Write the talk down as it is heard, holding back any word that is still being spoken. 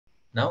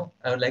Now,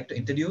 I would like to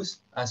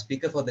introduce our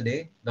speaker for the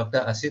day, Dr.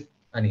 Asif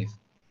Anif.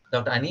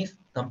 Dr. Anif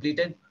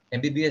completed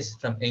MBBS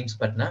from AIIMS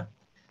Patna.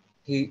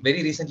 He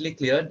very recently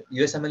cleared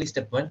USMLE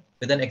Step 1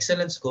 with an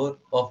excellent score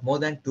of more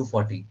than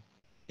 240.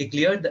 He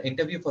cleared the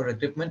interview for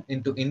recruitment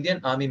into Indian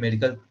Army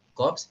Medical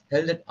Corps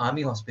held at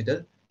Army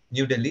Hospital,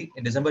 New Delhi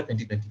in December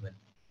 2021.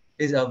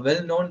 He is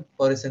well known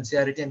for his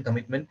sincerity and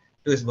commitment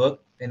to his work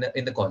in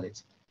the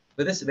college.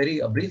 With this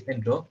very brief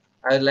intro,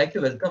 I would like to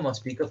welcome our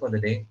speaker for the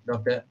day,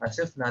 Dr.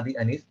 Asif Nadi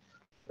Anif.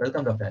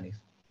 Welcome, Dr. Anif.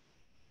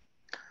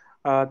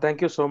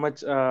 Thank you so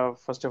much.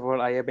 First of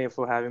all, IMA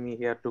for having me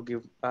here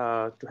to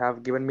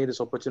have given me this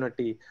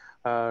opportunity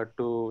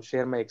to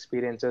share my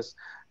experiences,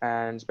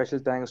 and special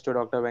thanks to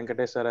Dr.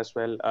 Venkatesh sir as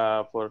well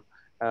for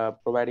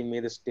providing me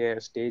this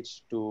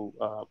stage to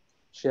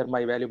share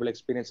my valuable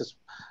experiences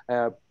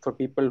for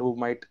people who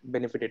might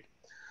benefit it.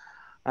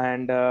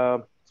 And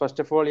first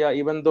of all, yeah,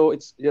 even though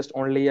it's just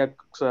only a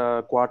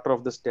quarter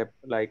of the step,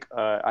 like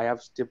I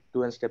have step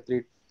 2 and step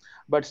 3,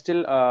 but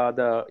still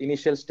the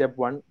initial step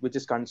 1, which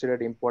is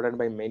considered important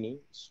by many.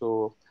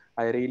 So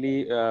I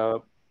really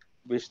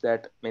wish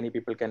that many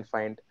people can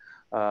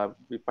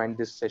we find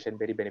this session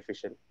very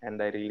beneficial,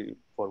 and I really look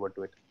forward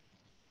to it.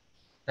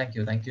 Thank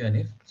you,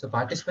 Anif. So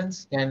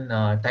participants can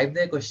type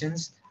their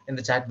questions in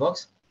the chat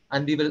box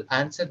and we will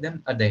answer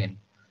them at the end.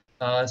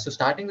 So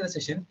starting the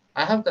session,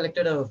 I have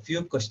collected a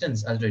few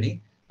questions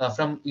already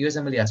from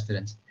USMLE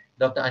aspirants.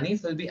 Dr.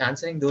 Anif will be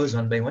answering those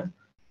one by one,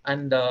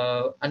 at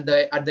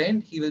the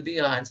end, he will be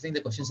answering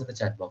the questions in the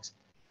chat box.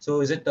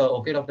 So is it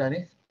okay, Dr.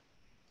 Anif?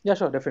 Yeah,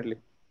 sure, definitely.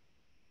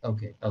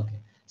 Okay, okay.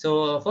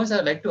 So first,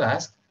 I'd like to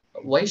ask,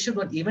 why should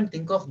one even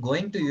think of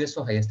going to US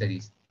for higher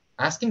studies?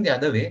 Asking the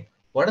other way,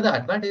 what are the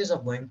advantages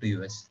of going to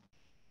US?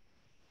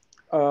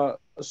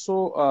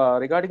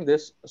 Regarding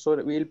this,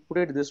 so we'll put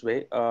it this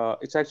way.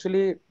 It's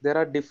actually there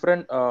are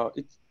different.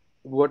 It's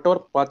whatever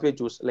pathway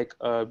choose, like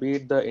be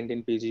it the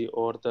Indian PG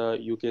or the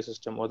UK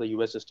system or the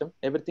US system,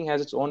 everything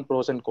has its own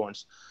pros and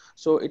cons.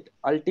 So it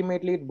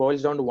ultimately it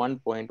boils down to one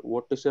point: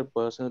 what is your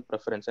personal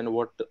preference, and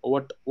what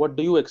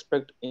do you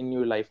expect in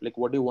your life? Like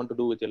what do you want to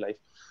do with your life?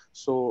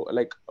 So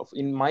like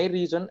in my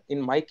region,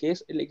 in my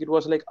case, like it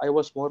was like I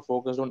was more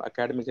focused on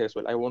academics as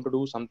well. I want to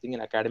do something in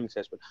academics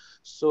as well.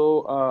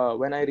 So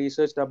when I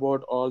researched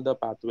about all the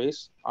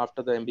pathways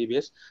after the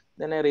MBBS,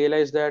 then I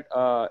realized that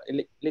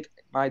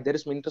there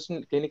is some interest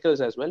in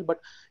clinicals as well. But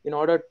in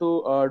order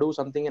to do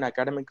something in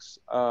academics,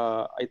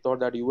 I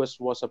thought that US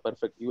was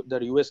the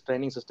US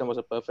training system was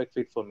a perfect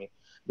fit for me,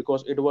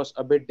 because it was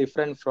a bit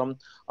different from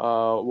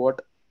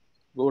what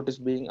is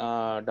being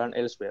done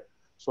elsewhere.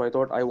 So I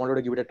thought I wanted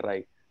to give it a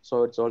try.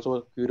 So it's also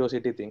a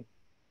curiosity thing.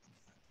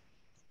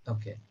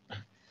 Okay.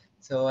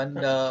 So,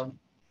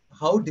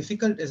 how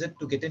difficult is it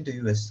to get into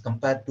US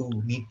compared to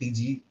NEET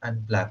PG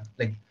and PLAB?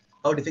 Like,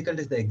 how difficult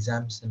is the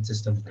exams and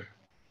system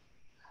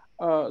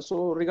there?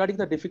 So regarding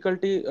the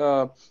difficulty,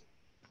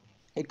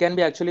 it can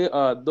be actually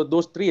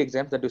those three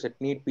exams that you said,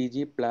 NEET,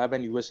 PG, PLAB,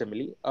 and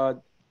USMLE.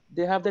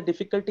 They have the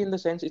difficulty in the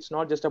sense it's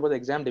not just about the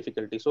exam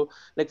difficulty. So,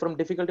 like from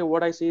difficulty,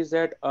 what I see is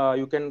that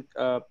you can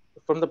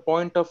from the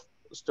point of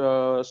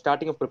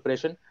starting of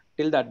preparation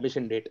till the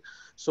admission date.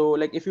 So,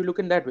 like if you look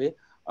in that way,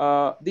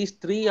 these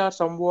three are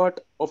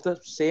somewhat of the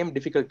same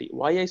difficulty.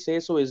 Why I say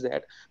so is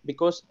that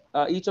because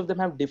each of them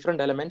have different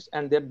elements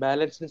and they're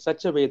balanced in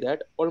such a way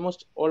that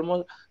almost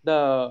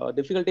the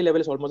difficulty level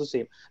is almost the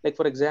same. Like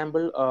for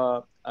example,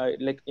 for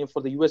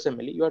the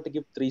USMLE, you have to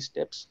give 3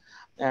 steps,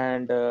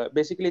 and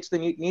basically it's the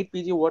NEET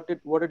PG. What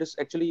it is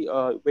actually,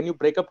 when you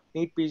break up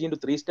NEET PG into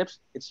 3 steps,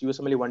 it's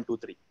USMLE 1, 2,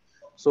 3.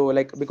 So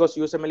like because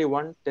USMLE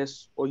 1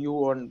 tests OU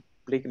on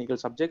preclinical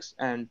subjects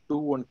and 2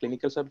 on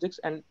clinical subjects,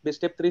 and the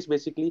step 3 is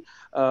basically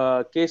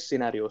case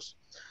scenarios.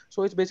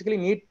 So it's basically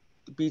NEET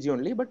PG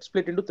only, but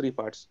split into 3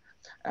 parts.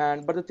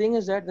 And but the thing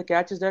is that the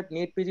catch is that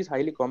NEET PG is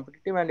highly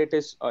competitive, and it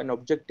is an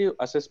objective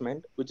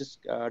assessment which is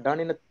done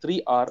in a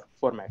 3R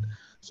format.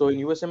 So in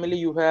USMLE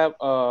you have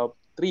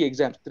 3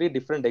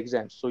 different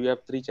exams, so you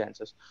have 3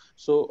 chances.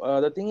 So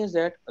the thing is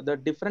that the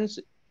difference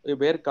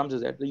where it comes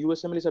is that the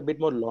USMLE is a bit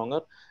more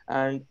longer,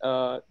 and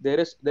there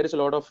is a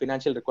lot of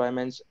financial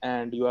requirements,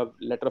 and you have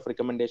letter of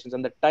recommendations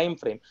and the time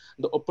frame,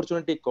 the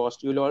opportunity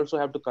cost. You'll also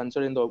have to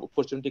consider in the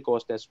opportunity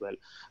cost as well.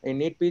 In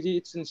NEET PG,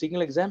 it's in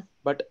single exam,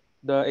 but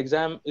the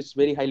exam is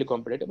very highly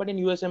competitive. But in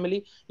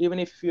USMLE, even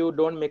if you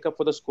don't make up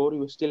for the score,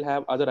 you still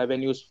have other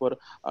avenues for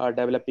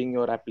developing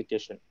your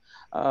application.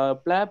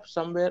 PLAB,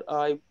 somewhere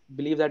I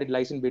believe that it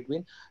lies in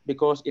between,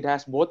 because it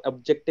has both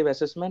objective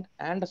assessment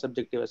and a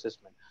subjective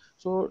assessment.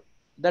 So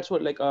that's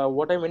what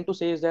I meant to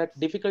say is that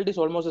difficulty is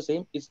almost the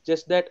same. It's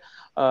just that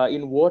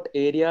in what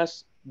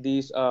areas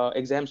these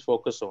exams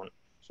focus on.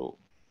 So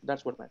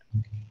that's what matters.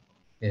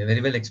 Yeah,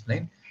 very well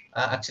explained.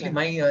 Actually, Yeah.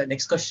 my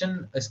next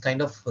question is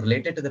kind of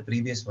related to the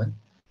previous one.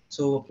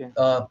 So, Okay.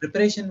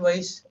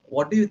 preparation-wise,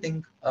 what do you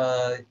think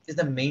is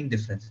the main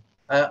difference?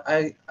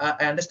 I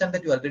understand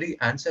that you already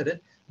answered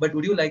it, but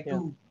would you like Yeah.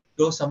 to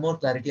throw some more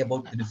clarity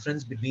about the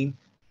difference between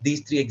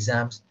these three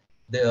exams,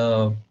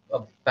 the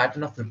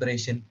pattern of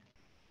preparation,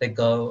 like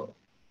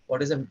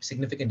What is the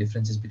significant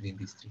differences between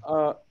these three?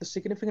 The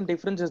significant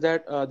difference is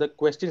that the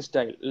question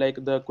style,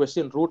 like the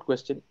question root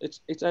question,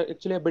 it's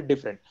actually a bit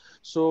different.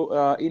 So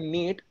in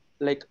NEET,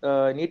 like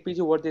NEET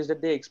PG, what is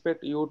that they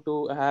expect you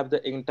to have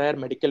the entire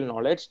medical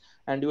knowledge,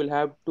 and you will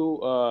have to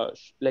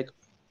like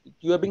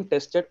you are being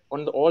tested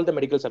on all the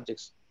medical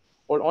subjects,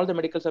 all the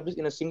medical subjects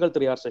in a single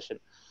 3 hour session.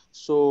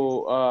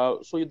 So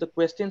so the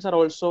questions are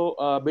also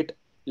a bit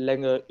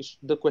longer.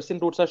 The question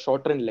roots are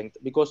shorter in length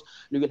because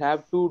you will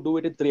have to do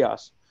it in 3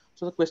 hours.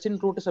 So the question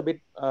route is a bit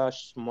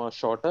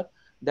shorter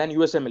than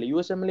USMLE.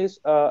 USMLE is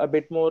a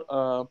bit more.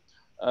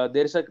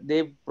 There is a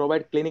they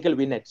provide clinical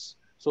vignettes,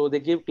 so they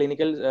give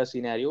clinical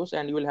scenarios,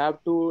 and you will have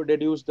to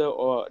deduce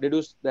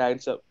the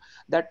answer.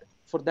 That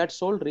for that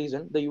sole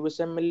reason, the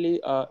USMLE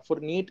for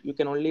NEET you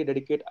can only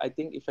dedicate. I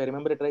think if I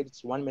remember it right,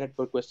 it's 1 minute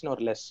per question or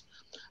less.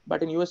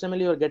 But in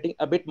USMLE you are getting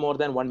a bit more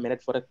than 1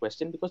 minute for a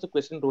question because the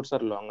question routes are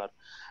longer.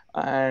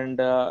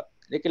 And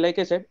like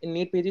I said, in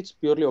NEET PG it's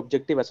purely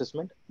objective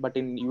assessment, but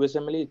in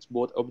USMLE it's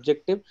both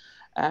objective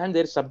and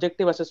there's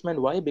subjective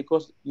assessment. Why?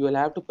 Because you will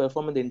have to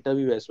perform in the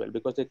interview as well,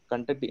 because they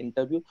conduct the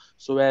interview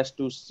so as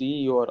to see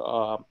your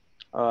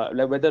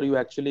like whether you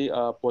actually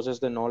possess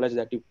the knowledge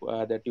that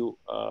you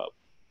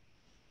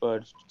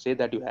say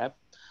that you have.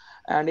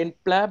 And in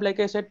plab, like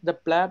I said, the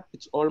plab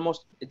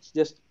it's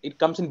just it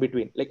comes in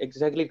between, like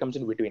exactly it comes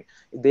in between.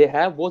 They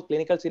have both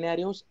clinical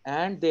scenarios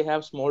and they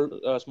have small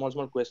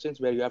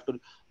questions where you have to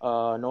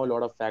know a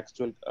lot of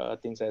factual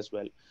things as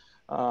well.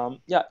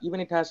 Yeah, even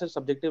it has a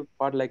subjective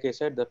part. Like I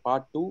said, the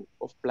part 2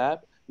 of plab,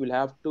 you'll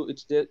have to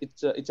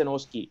it's an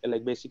OSCE,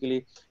 like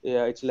basically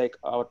it's like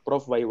our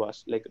prof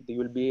vivas, like you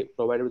will be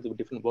provided with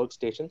different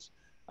workstations,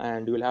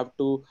 and you will have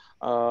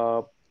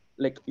to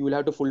like you will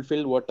have to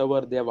fulfill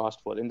whatever they have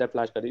asked for in that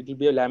flashcard. It will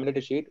be a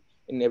laminated sheet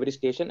in every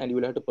station, and you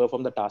will have to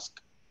perform the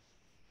task.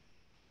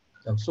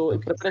 Okay, So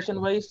okay. preparation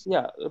wise,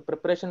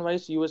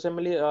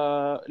 USMLE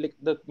like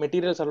the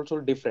materials are also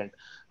different.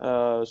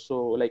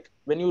 So like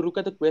when you look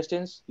at the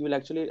questions, you will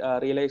actually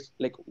realize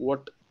like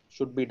what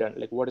should be done,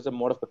 like what is the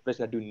mode of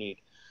preparation that you need.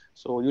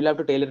 So you'll have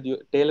to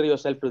tailor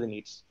yourself to the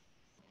needs.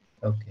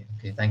 Okay,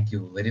 okay. Thank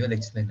you. Very well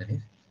explained,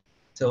 Anif.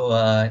 So,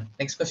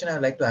 next question I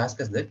would like to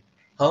ask is that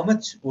how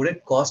much would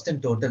it cost in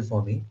total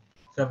for me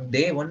from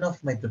day one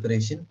of my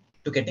preparation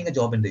to getting a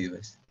job in the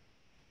US?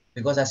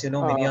 Because as you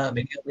know, Uh,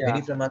 many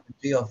yeah. from our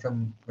country are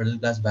from middle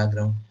class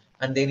background,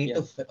 and they need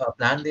to Yes.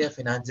 plan their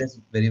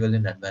finances very well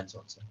in advance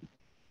also.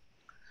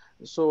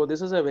 So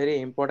this is a very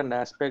important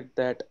aspect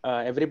that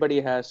everybody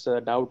has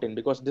doubt in,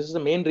 because this is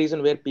the main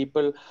reason where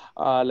people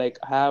like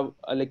have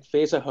like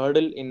face a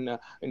hurdle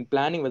in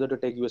planning whether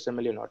to take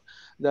USMLE or not.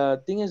 The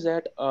thing is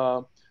that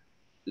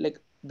like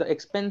the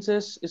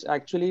expenses is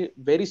actually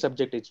very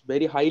subjective. It's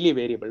very highly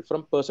variable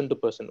from person to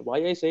person. Why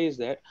I say is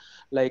that,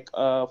 like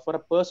for a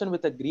person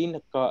with a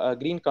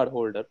green card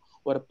holder,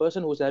 or a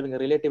person who's having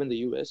a relative in the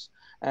US,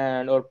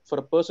 and or for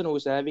a person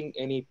who's having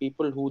any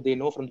people who they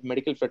know from the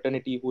medical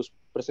fraternity who's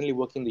presently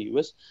working in the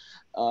US,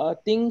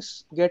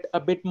 things get a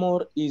bit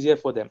more easier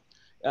for them.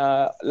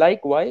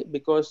 Like why?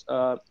 Because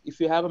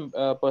if you have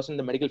a person in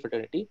the medical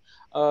fraternity,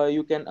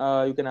 you can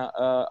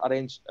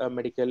arrange a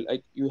medical,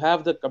 like you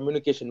have the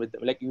communication with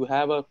them, like you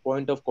have a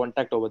point of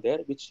contact over there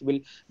which will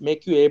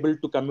make you able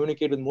to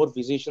communicate with more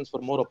physicians for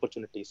more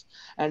opportunities.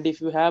 And if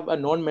you have a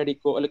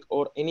non-medical, like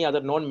or any other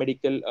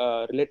non-medical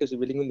relatives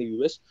living in the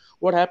US,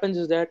 what happens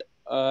is that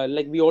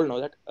like we all know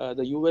that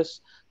the US,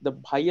 the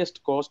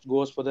highest cost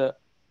goes for the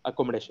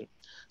accommodation.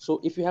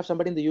 So if you have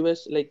somebody in the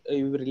US, like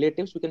your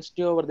relatives, you can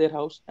stay over their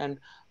house, and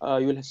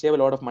you will save a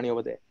lot of money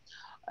over there.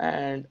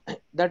 And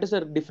that is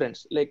a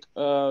difference. Like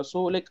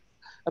so like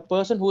a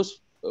person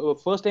who's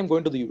first time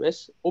going to the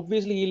US,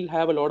 obviously he'll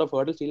have a lot of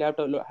hurdles, he'll have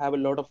to have a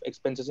lot of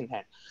expenses in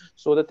hand.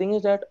 So the thing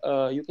is that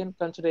you can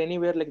consider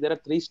anywhere, like there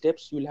are 3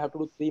 steps. You'll have to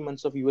do 3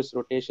 months of US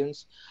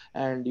rotations,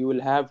 and you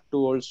will have to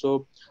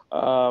also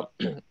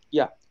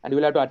yeah, and you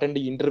will have to attend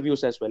the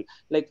interviews as well.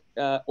 Like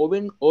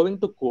owing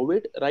to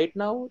COVID right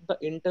now, the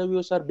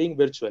interviews are being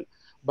virtual,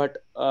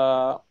 but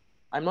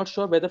I'm not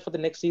sure whether for the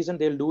next season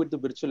they'll do it the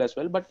virtual as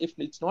well. But if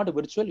it's not a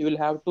virtual, you will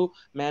have to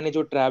manage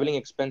your traveling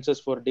expenses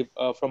for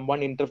from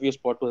one interview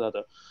spot to the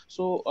other.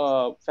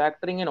 So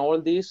factoring in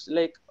all these,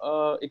 like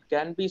it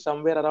can be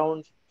somewhere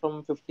around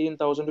from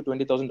 15,000 to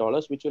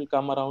 $20,000, which will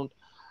come around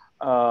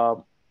uh,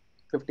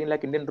 15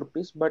 lakh Indian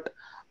rupees. But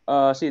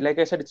see, like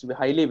I said, it's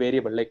highly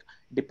variable. Like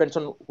depends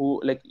on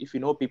who. Like if you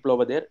know people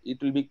over there, it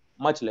will be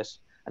much less.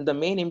 And the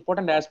main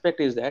important aspect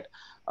is that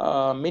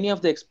many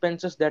of the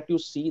expenses that you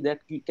see,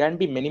 that you can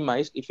be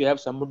minimized if you have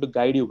someone to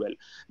guide you well.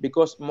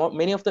 Because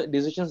many of the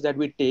decisions that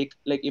we take,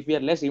 like if we are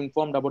less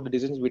informed about the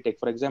decisions we take,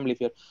 for example,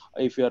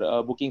 if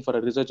you're booking for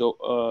a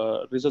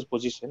research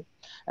position,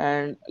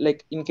 and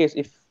like in case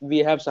if we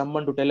have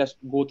someone to tell us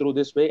go through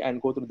this way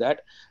and go through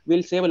that,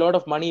 we'll save a lot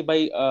of money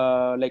by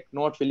like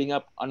not filling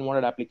up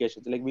unwanted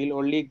applications. Like we'll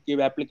only give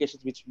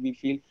applications which we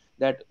feel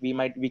that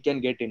we can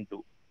get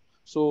into.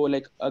 So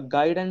like a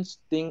guidance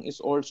thing is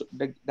also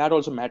that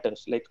also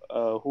matters, like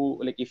who,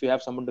 like if you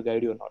have someone to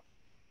guide you or not.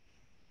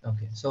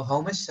 Okay. So,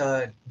 how much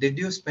did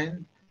you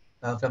spend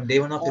from day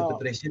one of your Uh,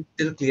 preparation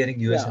till clearing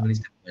yeah. USMLE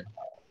Step 1?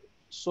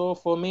 So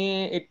for me,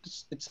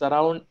 it's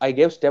around. I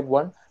gave step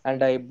one,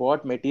 and I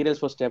bought materials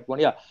for step one.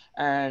 Yeah,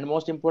 and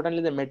most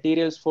importantly, the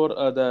materials for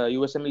the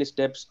USMLE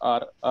steps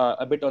are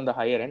a bit on the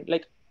higher end.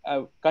 Like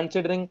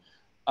considering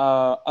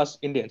us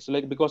Indians,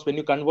 like because when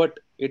you convert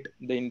it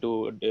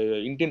into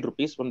Indian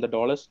rupees from the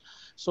dollars,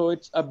 so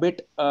it's a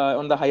bit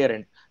on the higher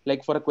end.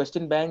 Like for a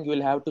question bank, you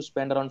will have to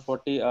spend around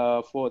 40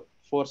 for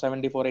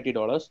 470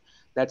 $480.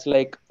 That's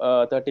like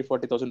 30,000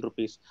 40,000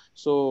 rupees.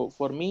 So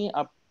for me,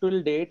 up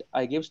till date,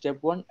 I gave step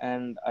one,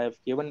 and I've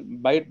given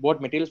by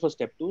bought materials for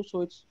step two.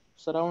 So it's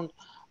around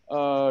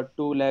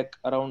 2 lakh.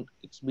 Around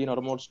it's been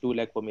almost 2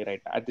 lakh for me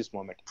right at this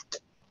moment.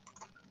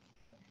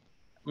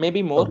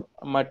 Maybe Oh, more,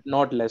 but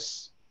not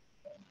less.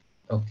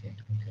 okay,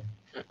 okay.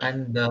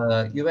 And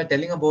you were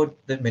telling about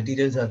the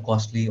materials are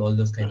costly, all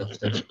those kind of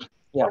stuff.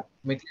 Yeah. What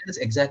materials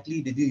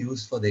exactly did you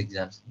use for the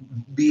exams?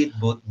 Be it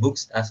both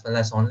books as well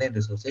as online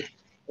resources.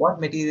 What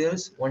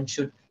materials one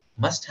should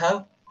must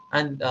have,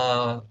 and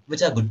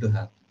which are good to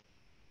have?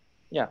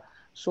 Yeah.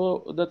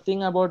 So the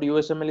thing about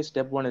USMLE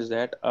step one is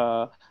that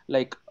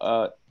like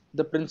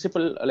the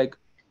principle, like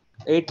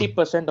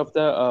 80% of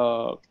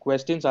the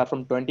questions are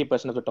from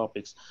 20% of the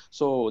topics.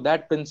 So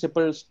that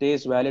principle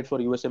stays valid for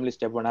USMLE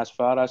step one as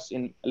far as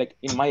in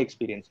my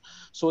experience.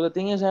 So the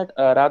thing is that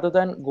rather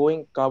than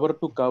going cover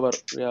to cover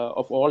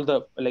of all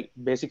the like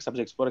basic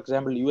subjects, for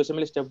example,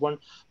 USMLE step one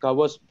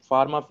covers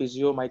pharma,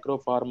 physio, micro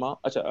pharma,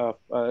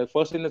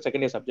 first and the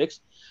second year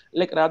subjects.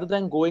 Like rather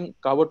than going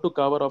cover to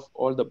cover of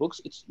all the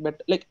books, it's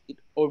but like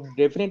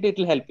definitely it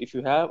will help if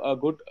you have a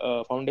good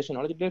foundation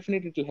knowledge.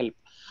 Definitely it will help,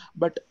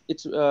 but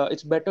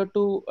it's better to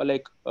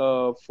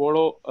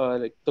follow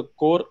the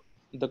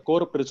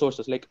core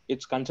resources. Like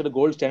it's considered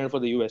gold standard for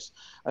the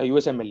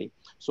USMLE.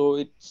 So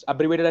it's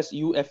abbreviated as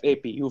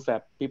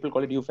UFAP. People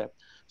call it UFAP.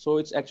 So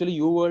it's actually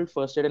UWorld,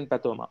 First Aid, and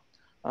Pathoma.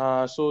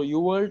 So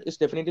UWorld is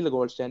definitely the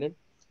gold standard,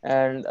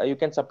 and you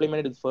can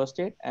supplement it with First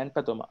Aid and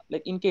Pathoma.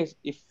 Like in case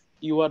if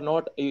you are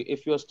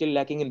still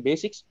lacking in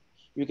basics,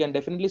 you can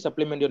definitely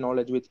supplement your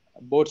knowledge with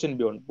Boards and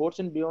Beyond. Boards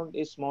and Beyond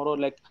is more or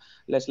like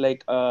less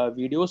like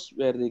videos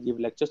where they give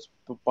lectures,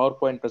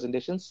 PowerPoint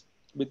presentations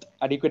with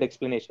adequate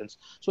explanations.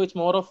 So it's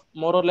more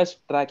or less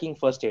tracking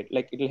first aid.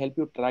 Like it will help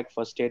you track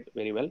first aid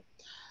very well.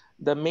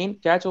 The main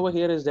catch over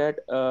here is that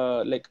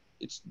like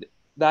it's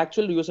the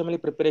actual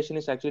USMLE preparation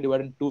is actually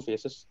divided in two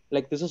phases.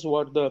 Like this is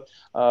what the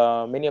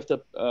many of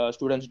the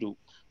students do.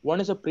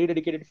 One is a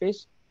pre-dedicated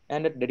phase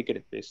and a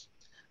dedicated phase.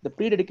 The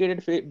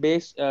pre-dedicated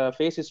phase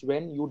is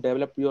when you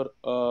develop your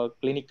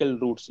clinical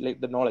roots,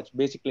 like the knowledge,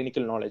 basic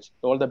clinical knowledge,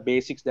 all the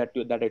basics that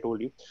I told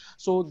you.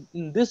 So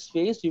in this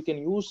phase, you can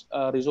use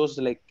resources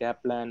like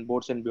Kaplan,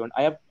 Boards and Beyond.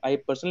 I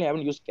personally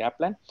haven't used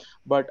Kaplan,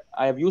 but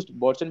I have used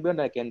Boards and Beyond.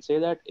 I can say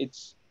that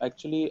it's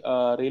actually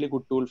a really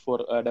good tool for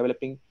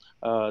developing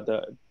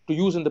the to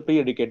use in the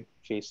pre-dedicated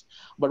phase.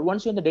 But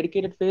once you're in the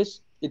dedicated phase,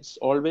 it's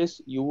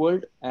always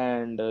UWorld,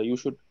 and you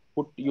should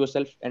put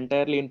yourself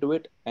entirely into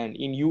it. And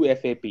in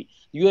UFAP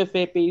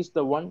is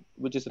the one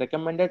which is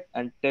recommended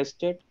and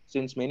tested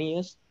since many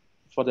years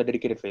for the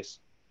dedicated phase.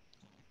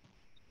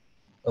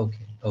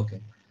 Okay,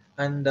 okay.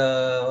 And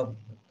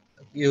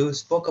you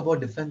spoke about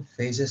different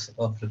phases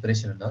of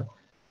preparation and all.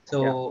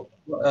 Yeah. So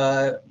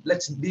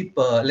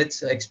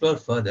let's explore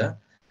further.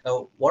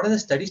 What are the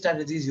study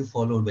strategies you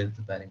followed while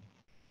preparing?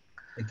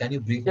 Like, can you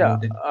brief Yeah.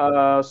 about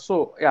it?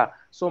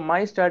 So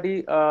my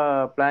study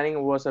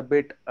planning was a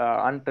bit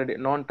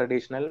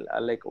non-traditional.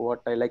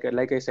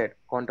 Like I said,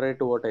 contrary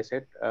to what I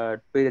said,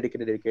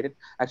 pre-dedicated, dedicated.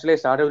 Actually, I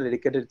started with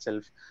dedicated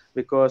itself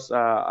because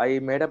I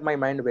made up my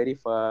mind very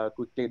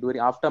quickly during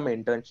after my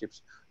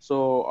internships.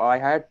 So I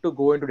had to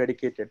go into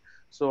dedicated.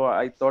 So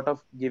I thought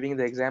of giving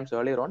the exams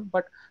earlier on,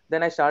 but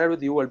then I started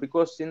with UL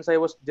because since I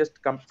was just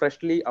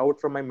freshly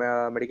out from my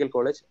medical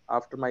college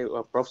after my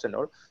profs and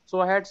all, so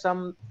I had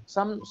some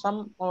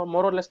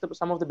more or less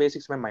some of the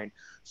basics in my mind.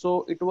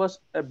 So it was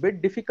a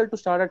bit difficult to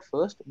start at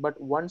first, but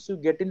once you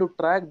get into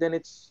track, then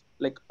it's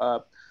like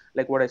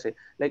what I say,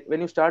 like when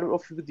you start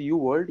off with U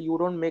world, you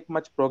don't make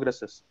much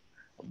progresses,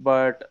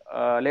 but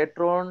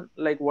later on,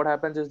 like what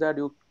happens is that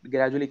you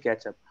gradually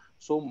catch up.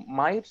 So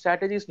my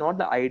strategy is not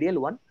the ideal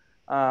one.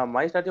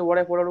 My strategy, what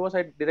I followed was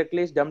I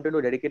directly jumped into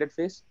a dedicated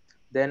phase.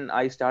 Then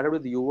I started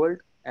with U world,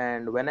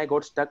 and when I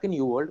got stuck in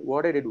U world,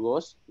 what I did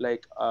was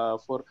like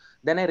for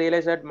then I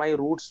realized that my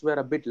roots were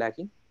a bit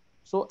lacking.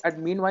 So at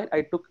meanwhile,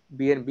 I took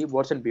BNB,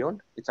 Boards and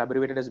Beyond. It's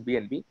abbreviated as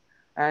BNB,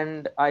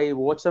 and I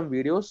watched some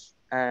videos,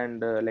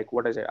 and like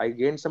what I said, I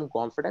gained some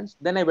confidence.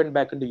 Then I went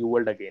back into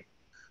UWorld again.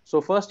 So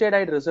first aid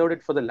I reserved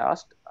it for the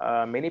last.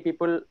 Many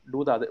people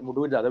do it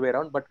the other way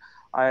around, but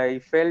I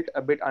felt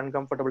a bit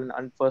uncomfortable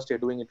in first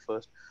aid doing it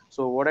first.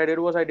 So what I did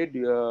was I did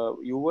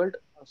UWorld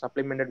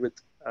supplemented with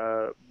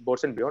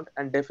Boards and Beyond,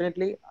 and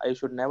definitely I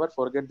should never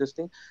forget this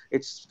thing.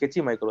 It's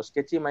sketchy micros.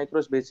 Sketchy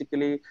micros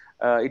basically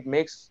it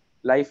makes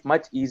life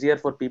much easier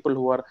for people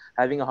who are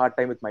having a hard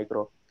time with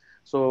micro.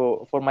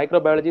 So for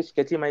microbiology,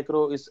 sketchy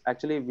micro is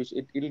actually which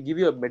it will give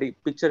you a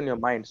picture in your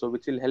mind, so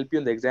which will help you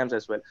in the exams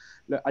as well.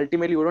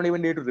 Ultimately, you don't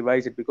even need to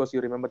revise it because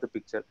you remember the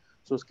picture.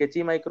 So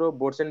sketchy micro,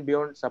 boards and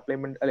beyond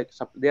supplement,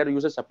 they are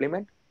used as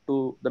supplement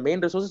to the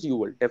main resources you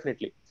will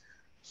definitely.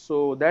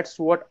 So that's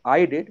what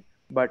I did,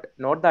 but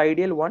not the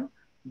ideal one,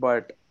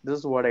 but this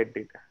is what I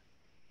did.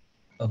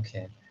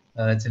 Okay,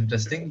 it's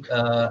interesting.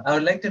 I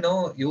would like to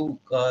know you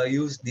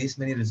use these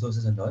many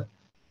resources and all,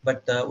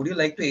 but would you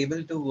like to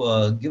able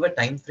to give a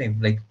time frame?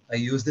 Like I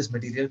use this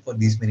material for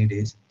these many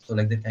days. So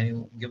like that, can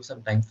you give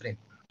some time frame?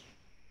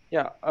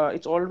 Yeah,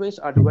 it's always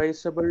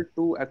advisable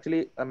to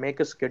actually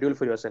make a schedule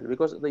for yourself,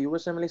 because the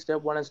USMLE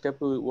step one and step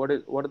two, what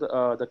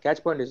are the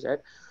catch point is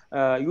that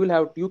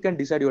you can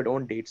decide your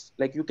own dates.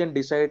 Like you can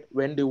decide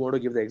when do you want to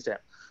give the exam.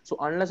 So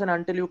unless and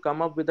until you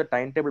come up with a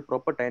timetable,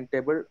 proper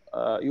timetable,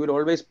 you will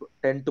always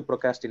tend to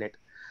procrastinate,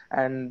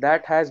 and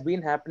that has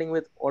been happening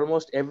with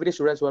almost every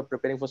students who are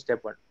preparing for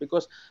step one.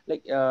 Because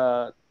like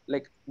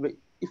like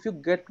if you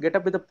get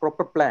up with a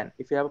proper plan,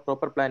 if you have a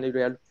proper plan,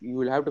 you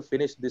will have to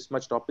finish this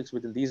much topics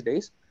within these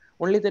days,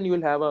 only then you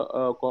will have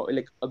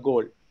like a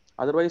goal.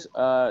 Otherwise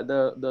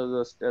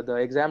the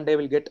exam day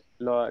will get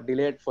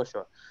delayed for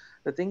sure.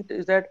 The thing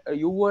is that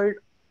you world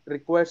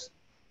requires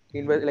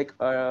like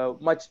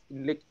much,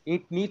 like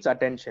it needs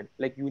attention.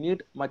 Like you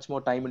need much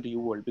more time into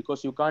your world,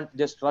 because you can't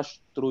just rush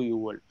through your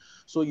world.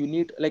 So you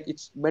need, like,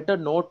 it's better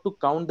not to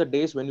count the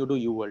days when you do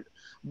your world,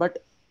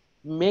 but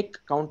make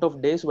count of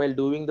days while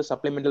doing the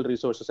supplemental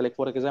resources. Like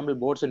for example,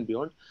 boards and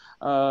beyond,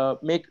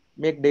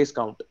 make days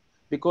count,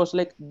 because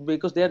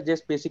because they are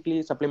just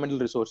basically supplemental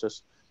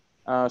resources.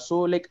 So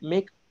like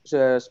make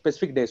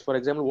specific days. For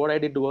example, what I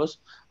did was,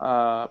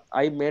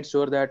 I made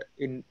sure that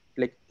in,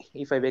 like,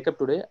 if I wake up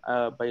today,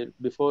 by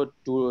before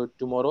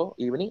tomorrow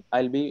evening,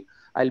 I'll be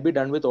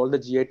done with all the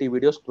GIT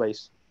videos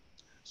twice.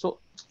 So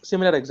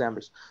similar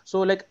examples.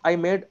 So like I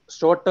made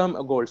short term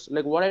goals.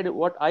 Like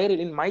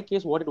in my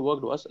case, what it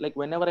worked was, like,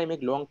 whenever I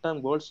make long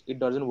term goals, it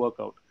doesn't work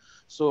out.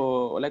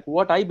 So like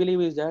what I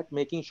believe is that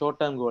making short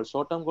term goals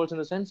in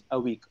the sense, a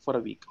week,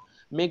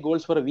 make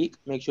goals for a week,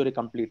 make sure you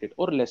complete it,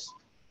 or less,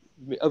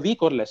 a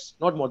week or less,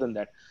 not more than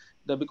that.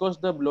 Because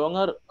the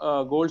longer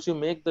goals you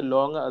make, the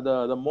longer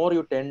the more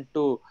you tend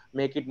to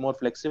make it more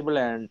flexible,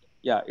 and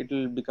yeah, it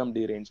will become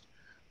deranged.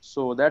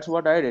 So that's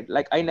what I did.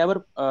 Like I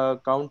never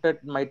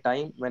counted my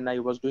time when I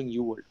was doing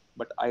UWorld,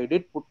 but I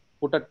did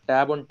put a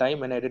tab on time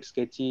when I did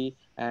sketchy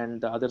and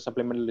the other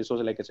supplemental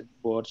resources, like I said,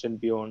 boards and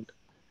beyond,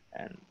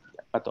 and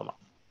yeah, Patoma.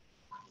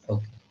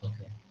 Okay,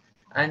 okay.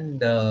 And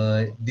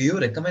do you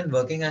recommend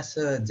working as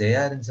a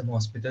JR in some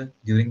hospital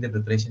during the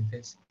preparation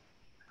phase?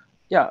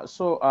 Yeah,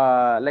 so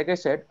like I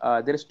said,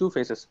 there is two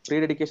phases: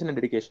 pre-dedication and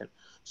dedication.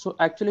 So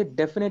actually,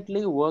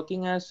 definitely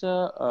working as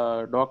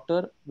a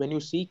doctor, when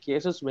you see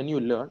cases, when you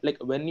learn, like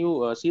when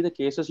you see the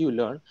cases you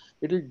learn,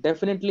 it will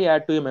definitely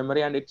add to your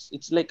memory, and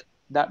it's like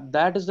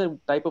that is the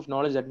type of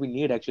knowledge that we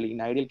need actually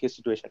in ideal case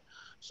situation.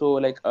 So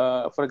like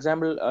for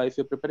example, if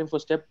you're preparing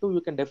for step two,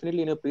 you can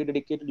definitely, in a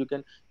pre-dedicated, you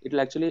can,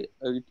 it'll actually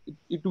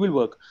it will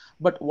work.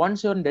 But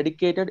once you're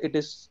dedicated, it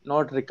is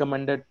not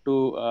recommended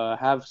to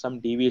have some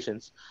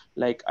deviations.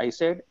 Like I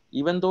said,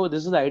 even though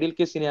this is the ideal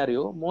case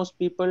scenario, most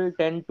people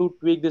tend to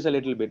tweak this a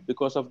little bit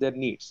because of their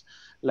needs.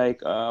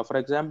 Like for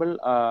example,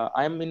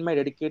 I'm in my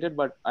dedicated,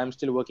 but I'm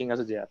still working as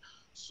a JR.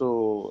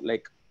 So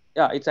like,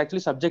 yeah, it's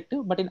actually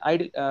subjective, but in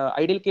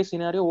ideal case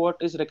scenario, what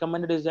is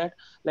recommended is that,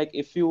 like,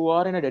 if you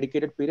are in a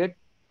dedicated period,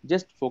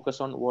 just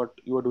focus on what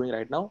you are doing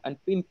right now, and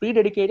in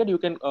pre-dedicated you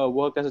can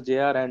work as a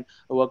JR and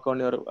work on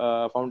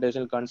your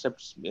foundational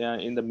concepts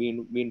in the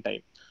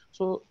meantime.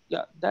 So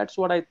yeah, that's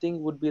what I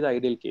think would be the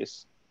ideal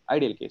case.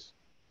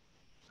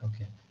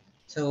 Okay.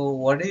 So,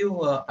 what do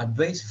you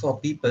advise for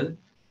people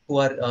who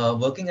are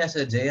working as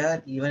a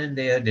JR even in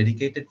their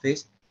dedicated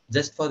phase,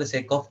 just for the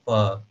sake of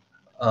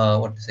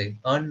what to say,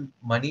 earn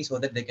money so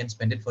that they can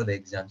spend it for the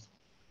exams?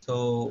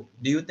 So,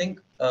 do you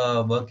think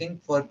working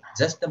for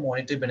just the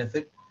monetary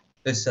benefit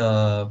is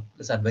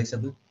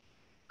advisable?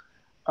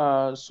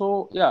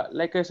 So yeah,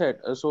 like I said,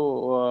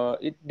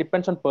 it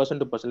depends on person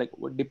to person. Like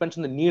depends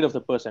on the need of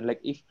the person.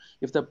 Like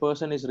if the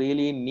person is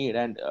really in need,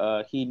 and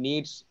he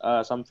needs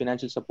some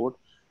financial support,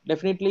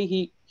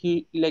 definitely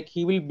he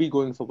will be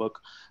going for work,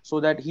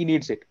 so that he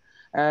needs it.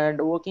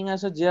 And working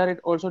as a JR, it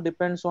also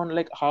depends on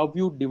like how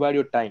you divide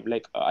your time.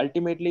 Like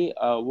ultimately,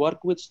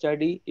 work with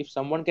study. If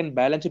someone can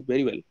balance it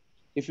very well,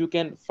 if you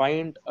can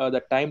find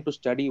the time to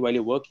study while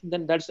you're working,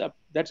 then that's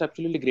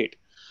absolutely great.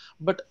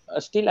 But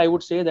still I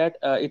would say that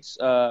it's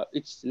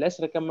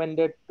less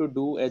recommended to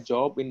do a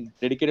job in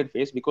dedicated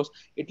phase, because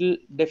it'll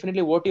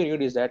definitely, what you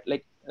need is that,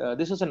 like,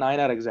 this is a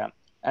 9-hour exam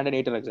and an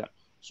 8-hour exam.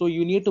 So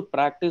you need to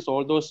practice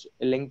all those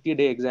lengthy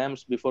day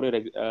exams before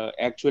your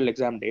actual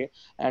exam day,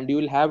 and you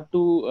will have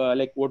to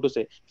like, what to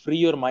say, free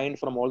your mind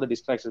from all the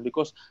distractions,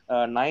 because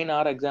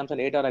 9-hour exams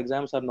and 8-hour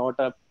exams are not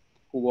a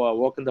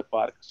walk in the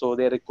park, so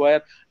they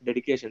require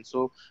dedication.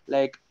 So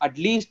like at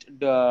least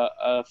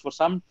for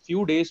some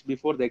few days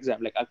before the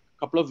exam, like a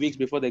couple of weeks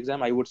before the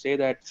exam, I would say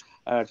that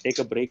take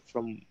a break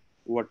from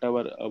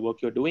whatever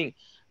work you're doing,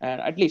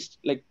 and at least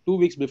like 2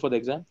 weeks before the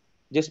exam,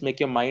 just make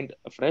your mind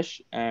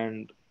fresh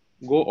and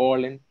go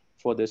all in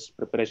for this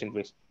preparation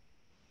phase.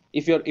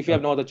 If you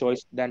have no other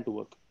choice than to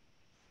work.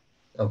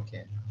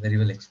 Okay, very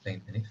well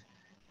explained, Hanif.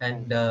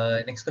 Thank And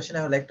you. next question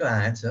I would like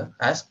to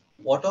ask,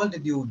 what all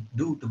did you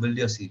do to build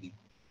your CV?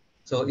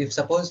 So if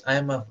suppose I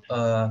am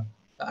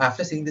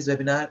after seeing this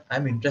webinar,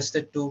 I'm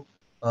interested to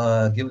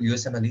give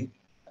USMLE,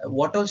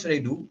 what all should I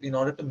do in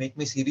order to make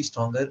my CV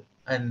stronger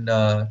and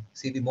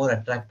CV more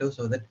attractive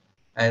so that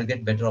I'll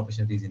get better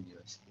opportunities in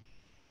US,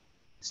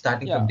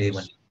 starting Yeah. from day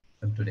one,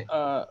 from today?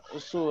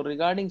 So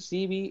regarding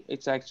CV,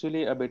 it's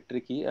actually a bit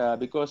tricky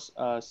because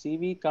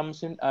CV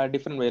comes in a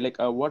different way. Like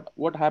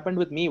what happened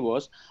with me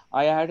was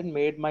I hadn't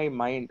made my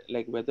mind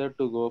like whether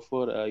to go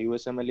for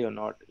USMLE or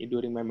not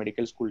during my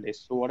medical school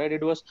days. So what I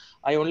did was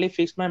I only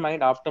fixed my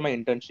mind after my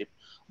internship.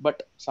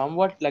 But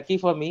somewhat lucky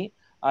for me,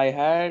 I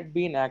had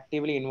been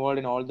actively involved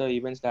in all the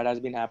events that has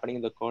been happening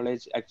in the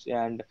college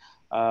and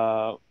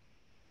uh,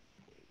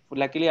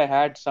 luckily I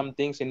had some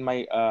things in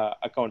my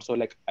account. So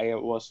like I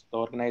was the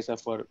organizer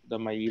for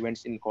my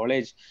events in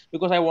college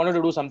because I wanted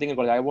to do something in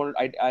college.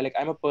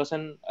 I'm a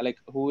person like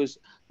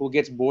who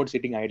gets bored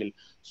sitting idle.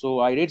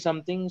 So I did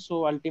something,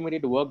 so ultimately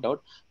it worked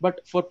out.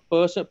 But for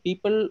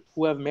people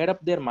who have made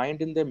up their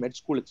mind in their med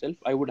school itself,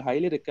 I would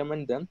highly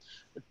recommend them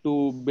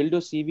to build a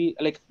CV.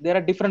 Like there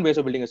are different ways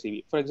of building a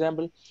CV. For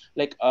example,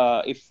 like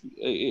if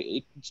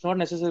it's not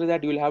necessary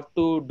that you will have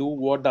to do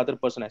what the other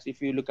person has.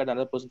 If you look at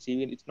another person's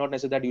CV, it's not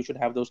necessary that you should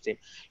have those same.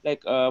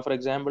 Like for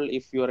example,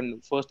 if you are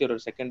in first year or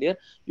second year,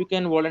 you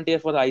can volunteer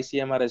for the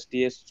ICM or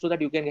STS so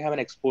that you can have an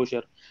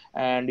exposure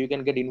and you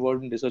can get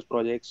involved in research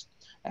projects.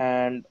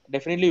 And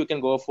definitely you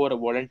can go for a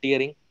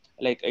volunteering,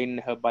 like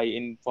in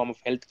form of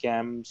health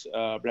camps,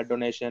 blood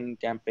donation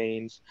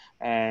campaigns,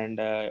 and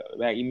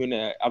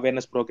immune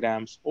awareness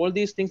programs. All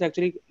these things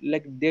actually,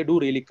 like, they do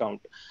really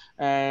count.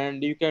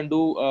 And you can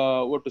do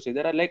what to say,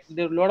 there are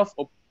a lot of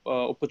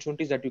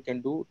opportunities that you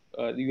can do,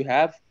 you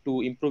have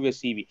to improve your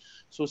CV.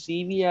 So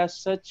CV as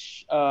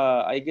such,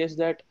 I guess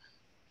that,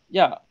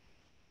 yeah,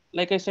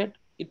 like I said,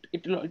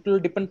 it will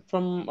depend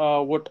from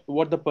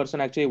what the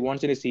person actually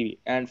wants in a CV.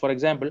 And for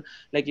example,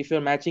 like if you're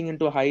matching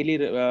into a highly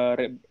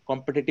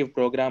competitive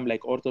program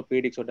like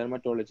orthopedics or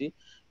dermatology,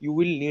 you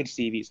will need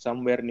CV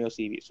somewhere in your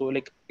CV. So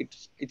like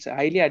it's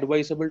highly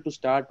advisable to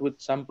start with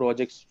some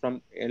projects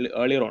from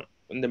earlier on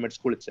in the med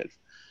school itself,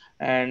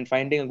 and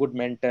finding a good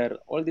mentor.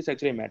 All this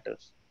actually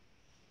matters.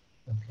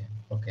 Okay,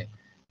 okay.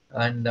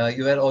 And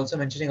you were also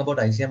mentioning about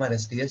ICM or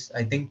STS.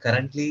 I think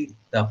currently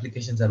the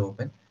applications are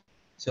open.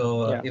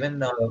 So Yeah.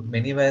 even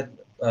many were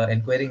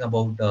inquiring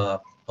about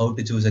how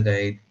to choose a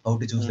guide, how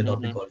to choose the Mm-hmm.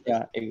 topic also.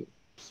 Yeah.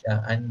 Yeah,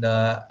 and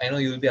I know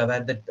you will be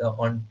aware that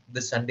on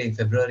this Sunday,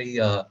 February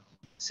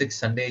 6th,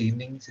 Sunday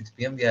evening, 6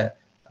 p.m., we are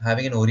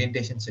having an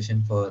orientation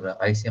session for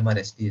ICMR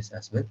STS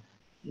as well.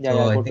 Yeah, yeah, So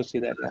I I got to think, see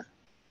that. Yeah.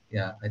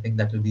 yeah, I think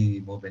that will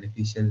be more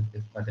beneficial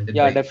if attended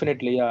Yeah, by.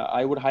 definitely. Yeah,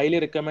 I would highly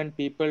recommend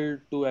people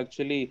to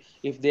actually,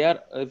 if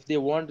they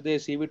want their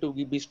CV to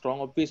be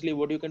strong, obviously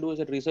what you can do is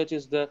that research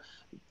is the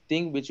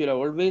thing which will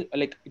always,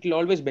 like, it will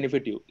always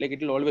benefit you. Like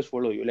it will always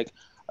follow you. Like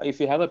if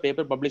you have a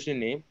paper published in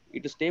your name,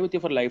 it will stay with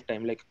you for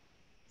lifetime. Like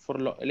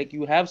like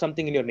you have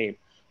something in your name.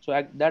 So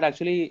that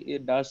actually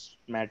it does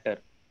matter.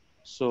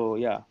 So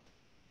yeah.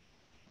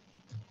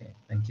 Okay,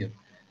 thank you.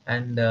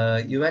 And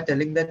you were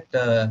telling that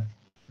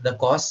the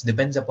cost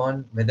depends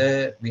upon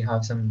whether we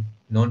have some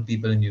known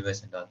people in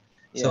US and all.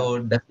 Yeah. So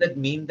does that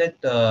mean that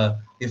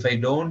if I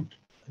don't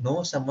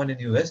know someone in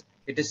US,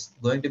 it is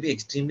going to be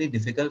extremely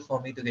difficult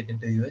for me to get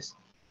into US?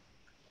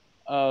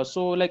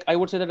 So like I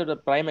would say that the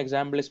prime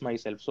example is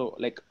myself. So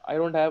like I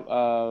don't have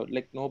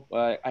like no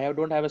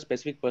don't have a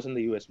specific person in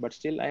the US, but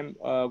still I'm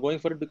going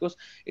for it because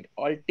it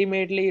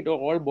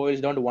all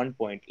boils down to one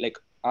point. Like,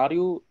 are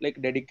you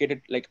like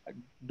dedicated? Like,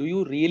 do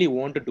you really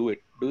want to do it?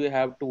 Do you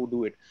have to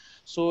do it?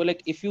 So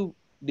like if you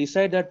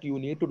decide that you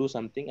need to do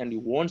something and you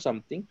want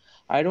something,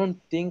 I don't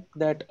think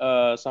that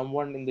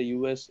someone in the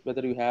US,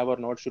 whether you have or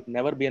not, should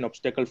never be an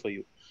obstacle for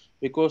you.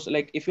 Because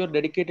like if you're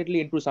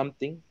dedicatedly into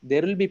something,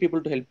 there will be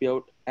people to help you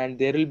out and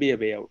there will be a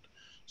way out.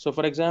 So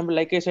for example,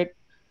 like I said,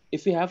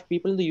 if you have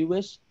people in the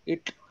US,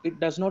 it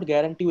does not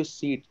guarantee you a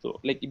seat though.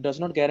 Like it does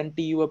not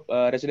guarantee you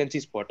a residency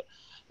spot.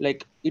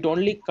 Like it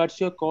only cuts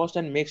your cost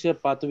and makes your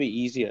pathway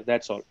easier,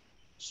 that's all.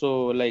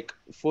 So like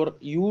for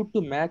you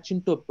to match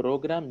into a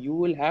program, you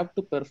will have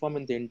to perform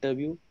in the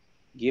interview,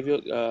 give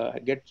your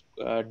get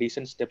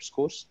decent step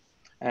scores,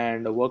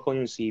 and work on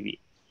your CV.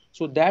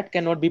 So that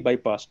cannot be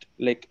bypassed,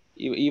 like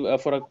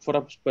for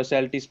a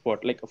specialty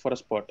spot, like for a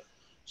spot.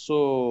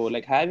 So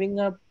like having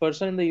a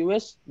person in the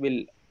US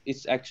will,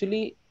 it's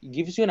actually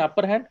gives you an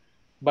upper hand,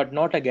 but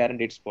not a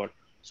guaranteed spot.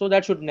 So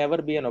that should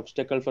never be an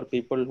obstacle for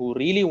people who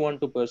really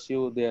want to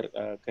pursue their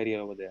career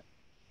over there.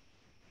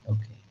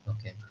 Okay,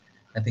 okay.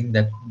 I think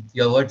that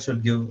your words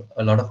should give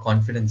a lot of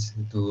confidence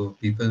to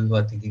people who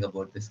are thinking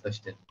about this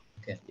question.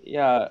 Okay.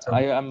 Yeah, So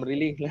I'm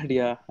really glad.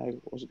 Yeah,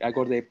 I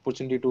got the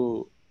opportunity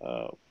to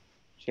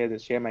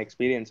share my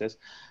experiences.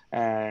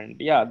 And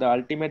yeah, the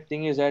ultimate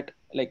thing is that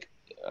like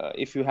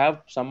if you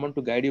have someone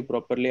to guide you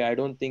properly, I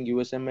don't think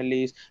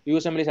USMLE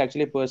is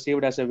actually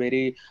perceived as a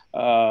very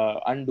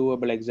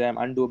undoable exam,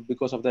 undoable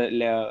because of the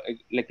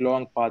like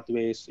long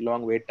pathways,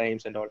 long wait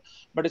times and all.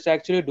 But it's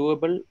actually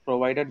doable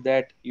provided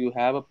that you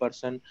have a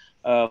person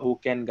who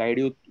can guide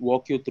you,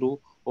 walk you through,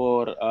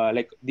 or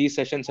like these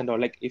sessions and all.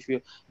 Like if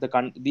you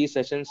these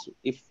sessions,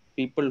 if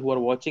people who are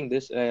watching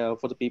this,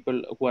 for the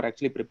people who are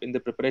actually in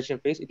the preparation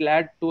phase, it will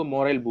add to a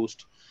moral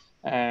boost.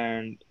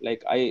 And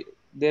like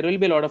there will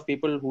be a lot of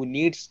people who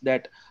needs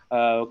that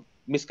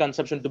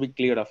misconception to be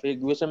cleared off.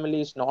 USMLE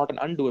is not an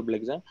undoable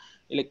exam.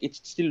 Like it's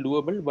still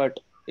doable, but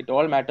it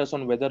all matters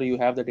on whether you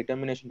have the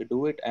determination to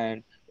do it,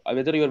 and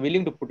whether you are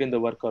willing to put in the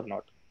work or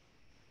not.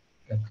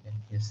 Okay,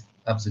 yes,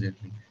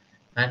 absolutely.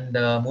 And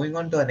moving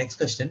on to our next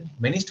question,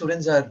 many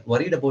students are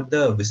worried about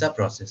the visa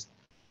process.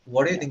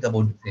 What do you Yeah. think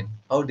about the same?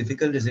 How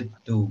difficult is it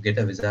to get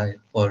a visa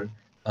for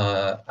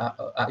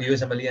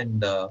USMLE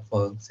and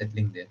for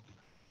settling there?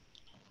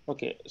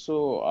 Okay,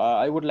 so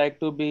I would like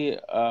to be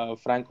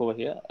frank over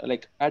here.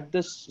 Like at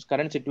this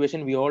current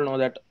situation, we all know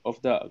that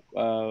of the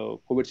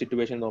COVID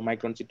situation, the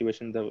Omicron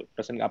situation, the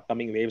present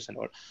upcoming waves and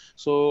all.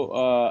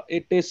 So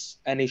it is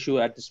an issue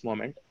at this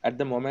moment. At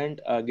the moment,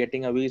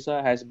 getting a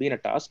visa has been a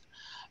task,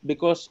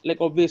 because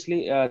like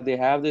obviously they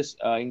have this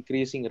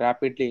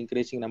rapidly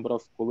increasing number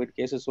of COVID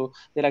cases. So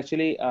they're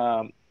actually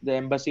the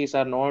embassies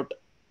are not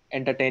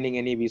entertaining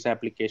any visa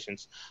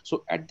applications.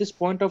 So at this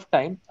point of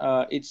time,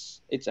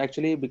 it's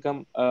actually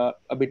become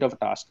a bit of a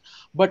task.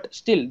 But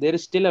still there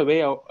is still a way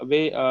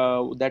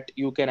that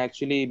you can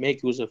actually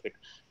make use of it.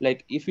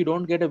 Like if you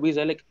don't get a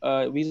visa, like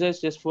visa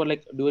is just for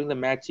like during the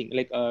matching,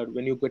 like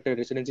when you get a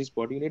residency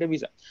spot you need a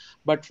visa.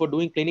 But for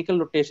doing clinical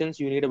rotations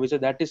you need a visa.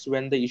 That is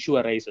when the issue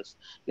arises.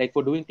 Like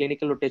for doing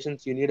clinical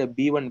rotations you need a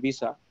B1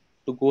 visa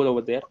to go over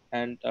there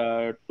and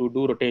to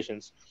do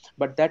rotations.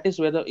 But that is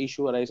where the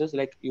issue arises.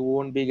 Like you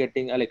won't be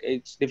getting like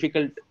it's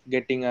difficult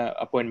getting a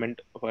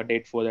appointment of a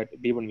date for that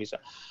B1 visa.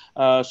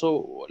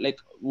 So like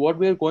what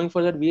we are going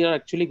for, that we are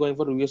actually going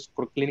for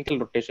clinical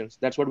rotations.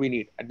 That's what we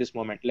need at this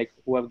moment, like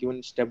who have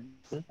given step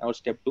 1 or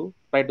step 2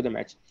 prior to the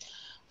match.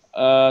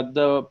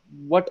 The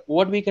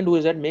what we can do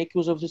is that make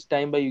use of this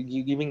time by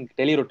giving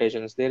tele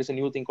rotations. There is a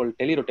new thing called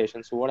tele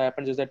rotations. So what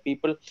happens is that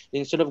people,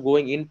 instead of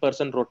going in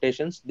person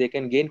rotations, they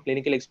can gain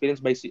clinical experience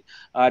by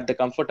at the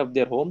comfort of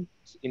their home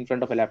in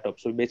front of a laptop.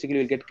 So basically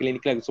you'll get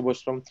clinical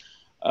exposure from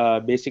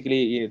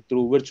basically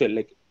through virtual,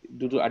 like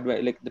due to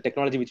like the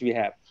technology which we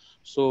have.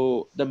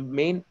 So the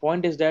main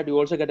point is that you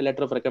also get a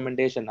letter of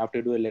recommendation after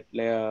you do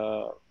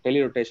a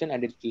tele rotation,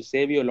 and it will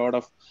save you a lot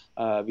of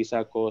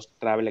visa cost,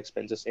 travel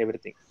expenses,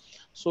 everything.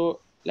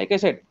 So like I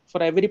said,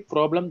 for every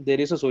problem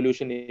there is a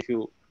solution if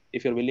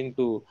you're willing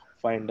to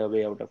find a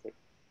way out of it.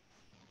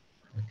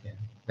 Okay,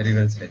 very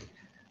well said.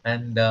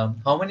 And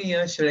how many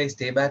years should I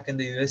stay back in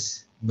the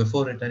US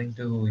before returning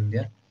to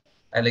India?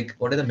 I like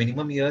what are the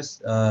minimum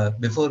years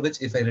before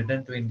which, if I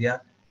return to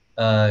India,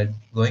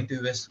 going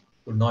to US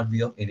would not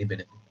be of any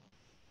benefit?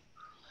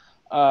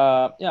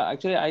 Yeah,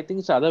 actually I think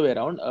it's the other way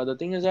around. The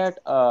thing is that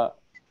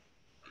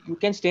you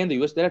can stay in the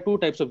US. There are two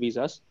types of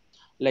visas,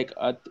 like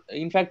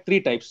in fact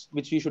three types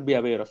which you should be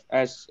aware of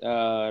as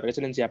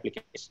residency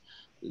applicants.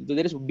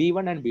 There is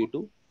B1 and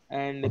B2,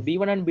 and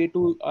B1 and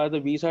B2 are the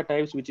visa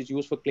types which is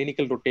used for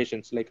clinical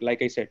rotations.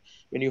 Like I said,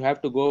 when you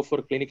have to go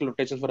for clinical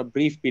rotations for a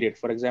brief period,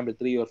 for example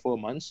 3 or 4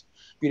 months,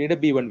 you need a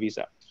B1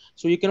 visa.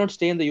 So you cannot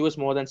stay in the US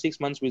more than 6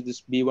 months with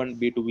this B1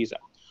 B2 visa.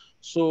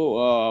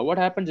 So what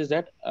happens is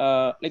that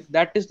like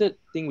that is the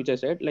thing which I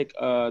said, like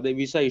the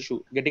visa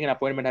issue, getting an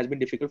appointment has been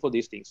difficult for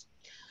these things.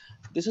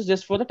 This is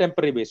just for the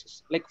temporary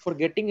basis. Like for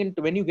getting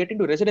into, when you get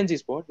into residency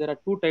spot, there are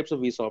two types of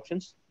visa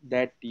options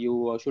that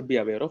you should be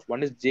aware of.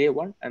 One is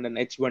J1 and an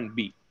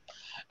H1B.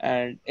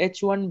 And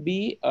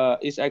H1B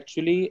is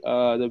actually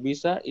the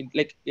visa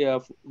like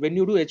when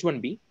you do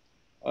H1B,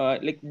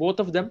 like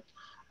both of them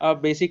are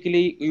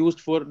basically used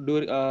for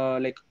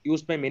like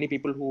used by many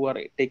people who are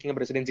taking up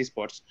residency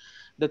spots.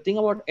 The thing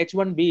about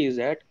H1B is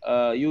that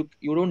you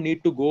don't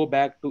need to go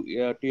back to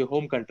your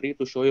home country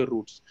to show your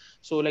roots.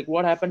 So like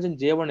what happens in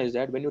J1 is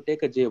that when you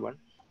take a J1,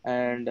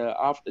 and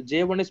after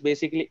J1 is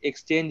basically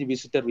exchange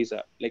visitor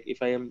visa. Like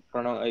if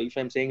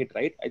I'm saying it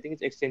right, I think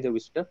it's exchange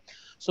visitor.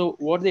 So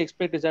what they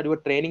expect is that your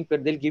training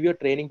period, they'll give you a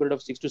training period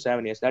of 6 to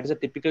 7 years. That is a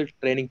typical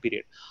training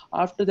period.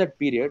 After that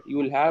period, you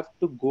will have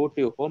to go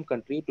to your home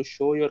country to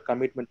show your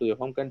commitment to your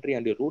home country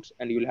and your roots,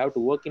 and you will have to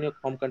work in your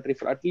home country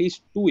for at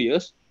least 2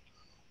 years.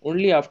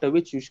 Only after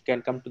which you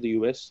can come to the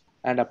US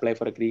and apply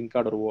for a green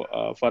card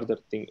or further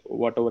thing,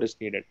 whatever is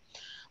needed.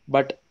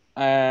 But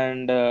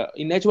and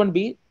in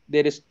H1B,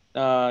 there is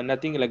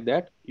nothing like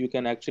that. You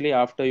can actually,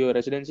 after your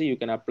residency, you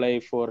can apply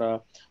for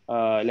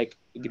a like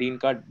green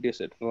card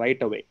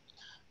right away.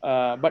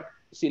 But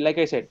see, like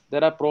I said,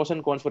 there are pros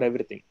and cons for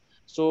everything.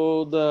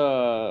 So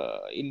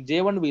the in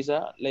J1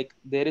 visa, like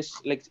there is,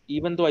 like,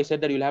 even though I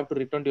said that you'll have to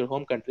return to your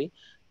home country,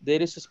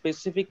 there is a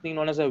specific thing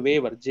known as a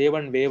waiver,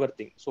 J1 waiver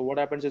thing. So what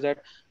happens is that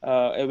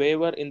a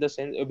waiver, in the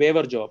sense, a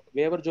waiver job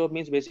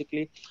means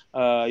basically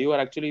you are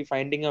actually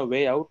finding a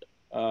way out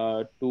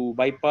to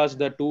bypass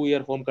the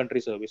 2-year home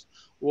country service.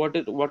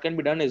 What can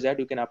be done is that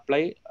you can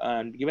apply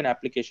and give an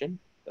application.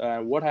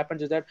 What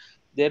happens is that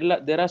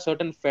there are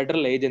certain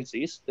federal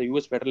agencies, the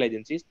US federal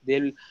agencies.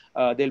 They'll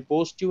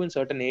post you in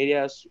certain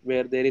areas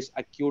where there is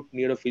acute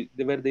need of,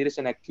 where there is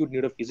an acute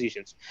need of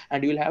physicians,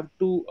 and you will have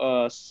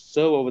to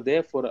serve over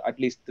there for at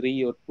least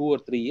 2 or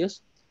 3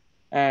 years,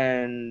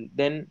 and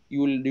then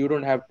you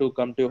don't have to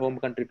come to your home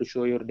country to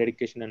show your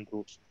dedication and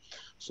roots.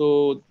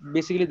 So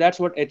basically that's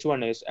what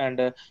H1 is. And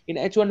in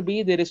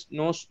H1B there is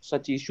no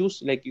such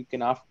issues. Like, you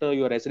can, after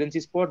your residency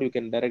spot, you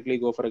can directly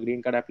go for a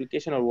green card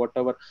application or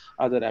whatever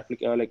other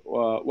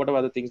whatever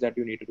other things that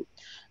you need to do.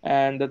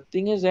 And the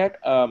thing is that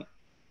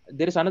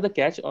there is another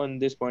catch on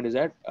this point, is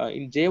that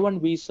in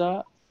J1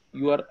 visa,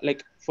 you are,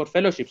 like, for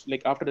fellowships,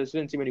 like after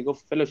residency, when you go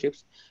for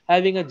fellowships,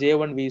 having a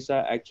J1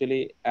 visa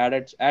actually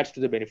adds to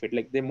the benefit.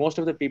 Like, most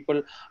of the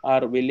people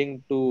are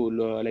willing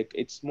to, like,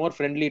 it's more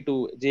friendly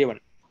to J1.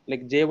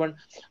 Like J1,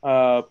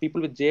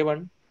 people with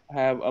J1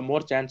 have a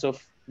more chance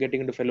of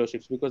getting into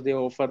fellowships because they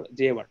offer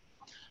J1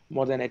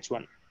 more than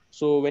H1.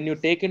 So when you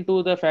take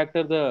into the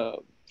factor the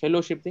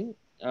fellowship thing,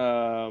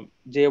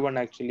 J1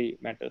 actually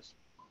matters.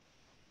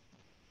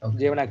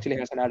 Okay, J1 actually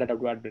okay, has an added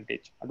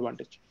advantage.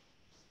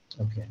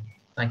 okay.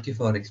 Thank you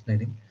for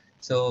explaining.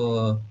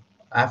 So,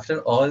 after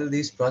all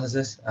these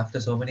processes,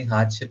 after so many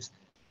hardships,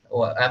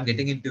 I'm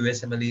getting into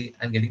USMLE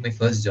and getting my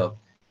first job.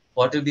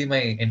 What will be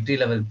my entry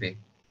level pay?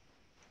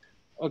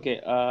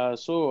 Okay,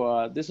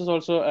 so this is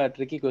also a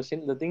tricky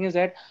question. The thing is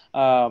that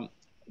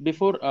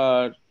before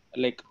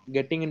like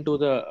getting into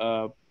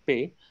the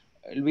pay,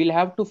 we'll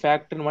have to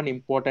factor in one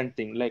important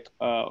thing. Like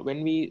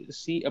when we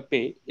see a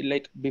pay,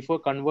 like before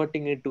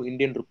converting it to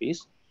Indian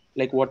rupees,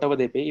 like whatever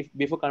they pay, if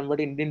before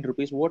converting Indian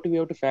rupees, what we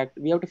have to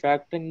factor? We have to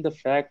factor in the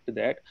fact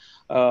that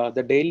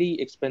the daily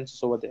expenses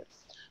over there.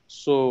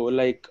 So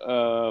like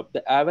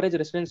the average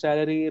resident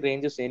salary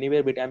ranges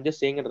anywhere between, I'm just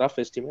saying a rough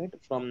estimate,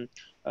 from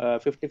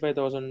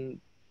 55,000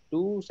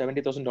 to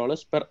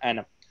 $70,000 per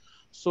annum.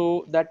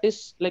 So that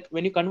is, like,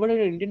 when you convert it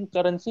to Indian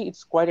currency,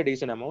 it's quite a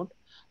decent amount.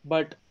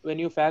 But when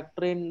you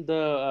factor in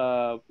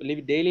the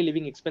daily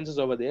living expenses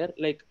over there,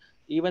 like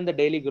even the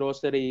daily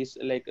groceries,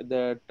 like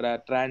the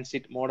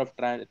transit mode of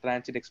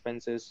transit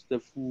expenses, the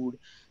food,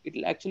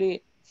 it'll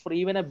actually, for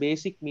even a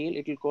basic meal,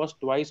 it will cost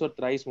twice or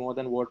thrice more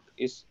than what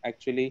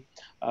actually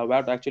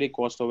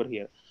cost over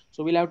here.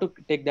 So we'll have to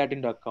take that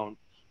into account.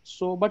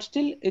 So but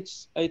still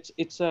it's a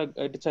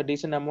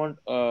decent amount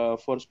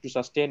for to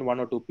sustain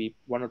one or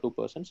two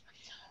persons.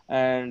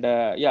 And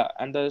yeah,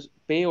 and the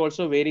pay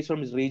also varies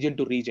from region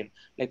to region.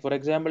 Like for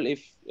example,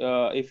 if you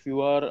are if you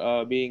are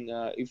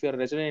a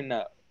resident in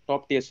a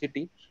top tier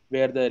city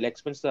where the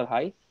expenses are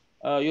high,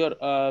 your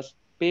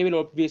pay will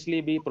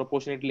obviously be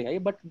proportionately high,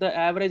 but the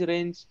average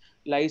range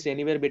lies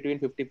anywhere between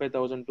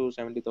 55,000 to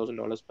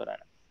 $70,000 per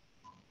annum,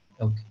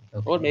 Okay,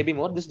 or okay, maybe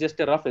more. This is just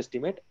a rough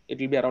estimate. It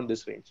will be around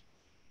this range.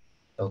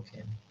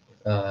 okay.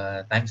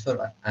 Thanks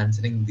for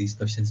answering these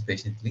questions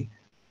patiently.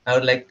 I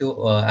would like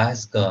to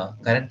ask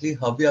currently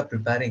how you are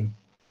preparing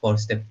for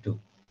step two.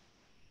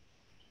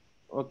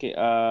 Okay,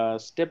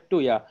 step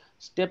two, yeah.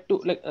 Step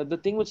two, like the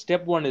thing with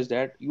step one is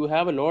that you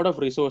have a lot of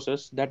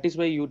resources. That is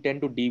why you tend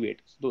to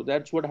deviate. So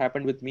that's what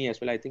happened with me as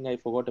well. I think I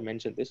forgot to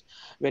mention this.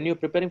 When you're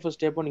preparing for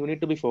step one, you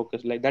need to be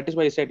focused. Like that is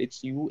why I said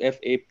it's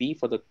UFAP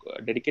for the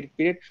dedicated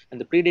period, and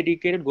the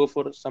pre-dedicated go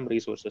for some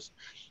resources.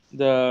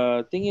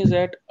 The thing is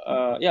that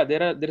yeah,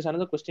 there is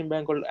another question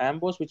bank called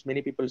Ambos, which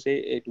many people say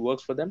it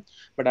works for them,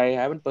 but I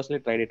haven't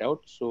personally tried it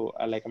out. So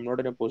like I'm not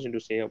in a position to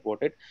say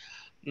about it.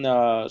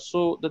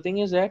 So the thing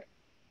is that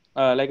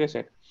like I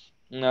said,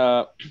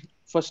 uh,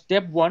 for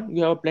step one,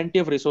 you have plenty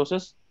of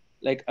resources,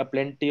 like a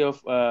plenty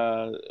of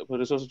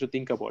resources to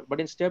think about. But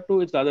in step two,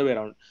 it's the other way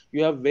around.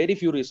 You have very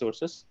few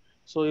resources,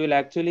 so you'll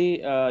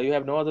actually you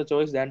have no other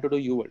choice than to do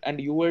UWorld, and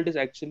UWorld is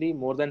actually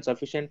more than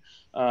sufficient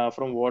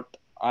from what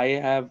I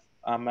have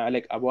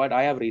like what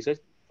I have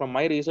researched. From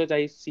my research,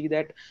 I see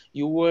that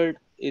UWorld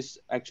is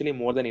actually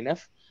more than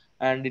enough,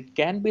 and it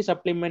can be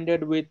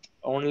supplemented with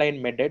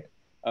online meded.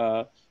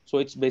 Uh, so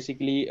it's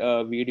basically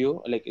a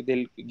video, like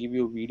they'll give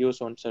you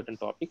videos on certain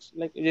topics,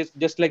 like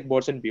just like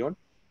boards and beyond.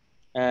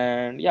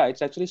 And yeah,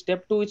 it's actually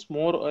step two, it's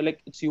more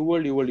like it's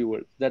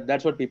UWorld.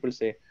 That's what people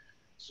say.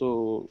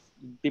 So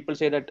people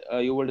say that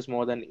UWorld is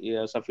more than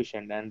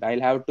sufficient, and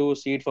I'll have to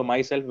see it for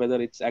myself whether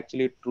it's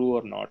actually true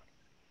or not.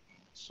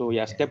 So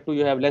yeah, Okay. step two,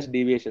 you have less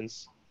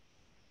deviations.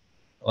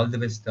 All the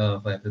best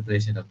for your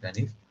preparation, Dr.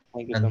 Anif.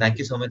 Thank you And so much. thank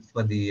you so much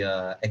for the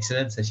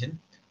excellent session.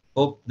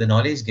 Hope the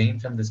knowledge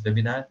gained from this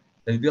webinar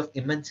will be of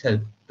immense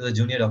help to the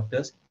junior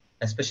doctors,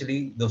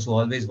 especially those who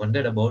always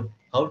wondered about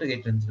how to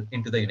get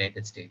into the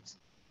United States.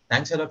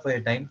 Thanks a lot for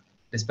your time,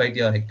 despite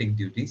your hectic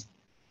duties.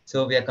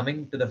 So we are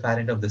coming to the far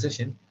end of the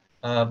session.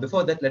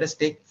 Before that, let us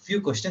take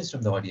few questions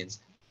from the audience.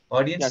 Yeah,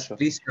 Audience, sure.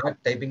 please start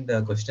typing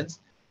the questions.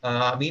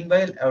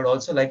 Meanwhile, I would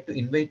also like to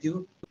invite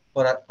you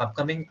for our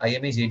upcoming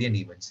IMA JDN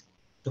events.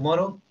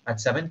 Tomorrow at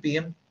 7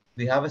 p.m.,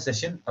 we have a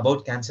session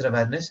about cancer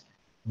awareness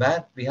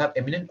where we have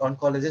eminent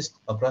oncologists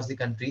across the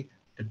country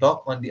to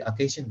talk on the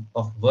occasion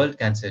of World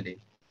Cancer Day.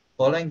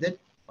 Following that,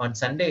 on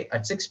Sunday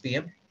at 6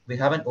 p.m., we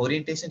have an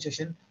orientation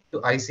session to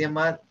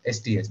ICMR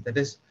STS, that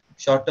is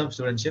short-term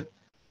studentship,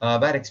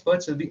 where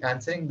experts will be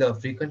answering the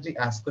frequently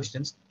asked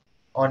questions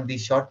on the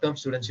short-term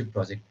studentship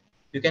project.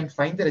 You can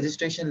find the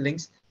registration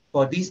links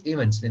for these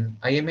events in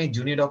IMA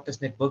Junior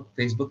Doctors Network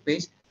Facebook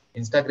page,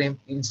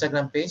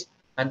 Instagram page,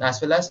 and as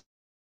well as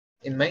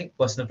in my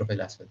personal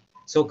profile as well.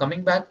 So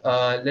coming back,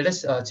 let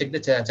us check the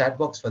chat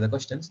box for the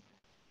questions.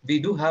 We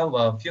do have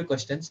a few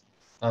questions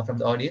from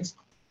the audience.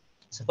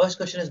 So first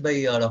question is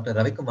by Dr.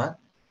 Ravi Kumar.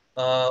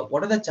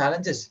 What are the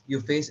challenges you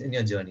face in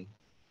your journey?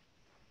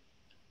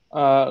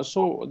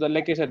 So the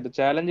like I said, the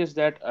challenge is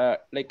that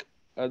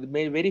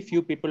very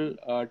few people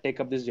take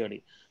up this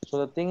journey. So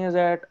the thing is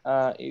that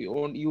you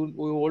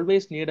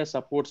always need a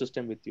support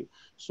system with you.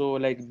 So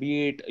like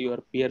be it your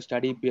peer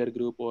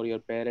group or your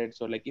parents,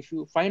 or like if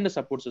you find a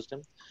support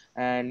system,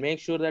 and make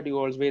sure that you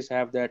always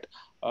have that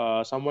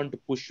someone to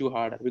push you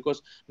harder,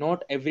 because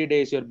not every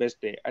day is your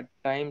best day. At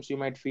times you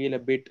might feel a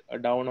bit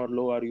down or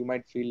low, or you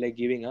might feel like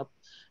giving up,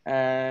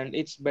 and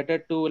it's better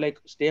to like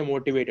stay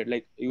motivated.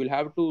 Like you will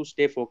have to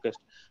stay focused.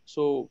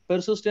 So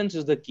persistence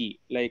is the key.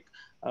 Like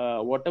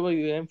whatever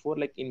you aim for,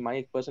 like in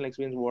my personal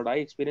experience, what I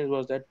experienced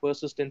was that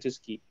persistence is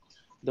key.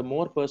 The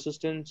more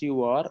persistent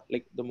you are,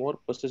 like the more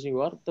persistent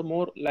you are, the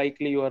more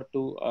likely you are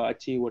to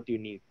achieve what you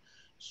need.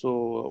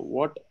 So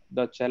what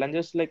the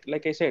challenges,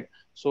 like I said,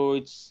 so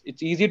it's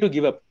easy to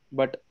give up,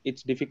 but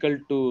it's difficult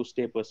to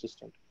stay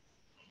persistent.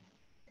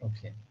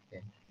 Okay,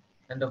 okay.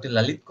 And Dr.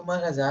 Lalit Kumar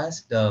has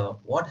asked,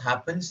 what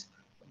happens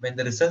when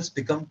the results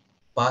become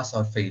pass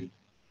or fail?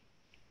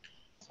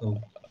 So,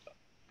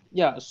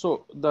 Yeah,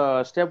 so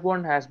the step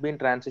one has been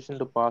transitioned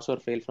to pass or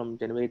fail from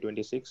January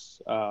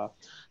 26.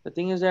 The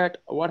thing is that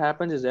what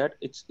happens is that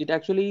it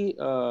actually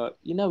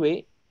in a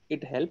way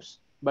it helps,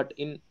 but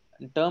in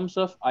terms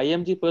of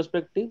IMG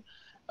perspective,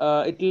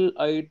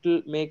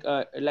 it'll make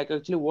like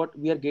actually what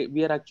we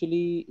are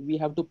actually we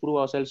have to prove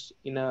ourselves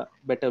in a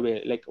better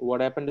way. Like what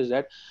happened is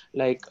that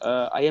like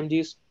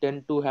IMGs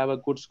tend to have a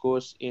good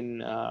scores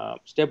in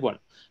step one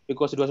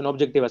because it was an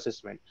objective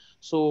assessment.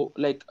 So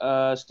like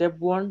step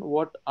one,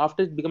 what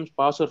after it becomes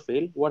pass or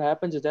fail, what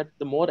happens is that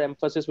the more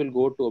emphasis will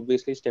go to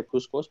obviously step two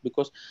scores,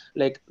 because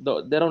like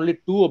there are only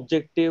two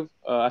objective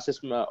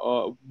assessment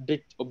or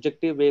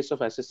objective ways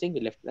of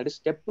assessing left, that is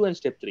step two and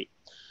step three.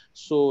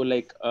 So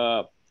like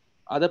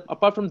other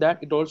apart from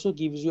that, it also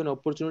gives you an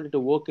opportunity to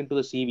work into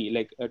the CV,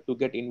 like to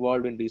get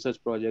involved in research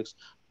projects,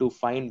 to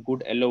find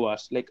good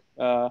LORs. Like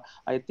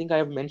I think I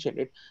have mentioned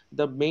it,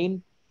 the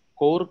main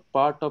core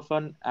part of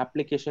an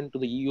application to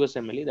the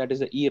USMLE, that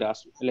is the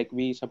ERAS, like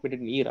we submitted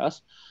in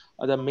ERAS.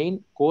 The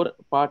main core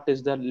part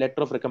is the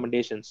letter of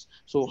recommendations.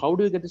 So how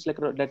do you get this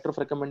letter of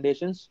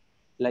recommendations?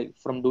 Like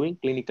from doing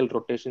clinical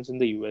rotations in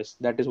the US.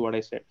 That is what I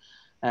said.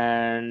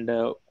 And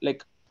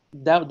like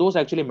that, those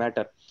actually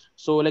matter.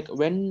 So like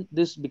when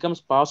this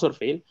becomes pass or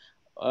fail,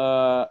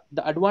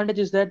 the advantage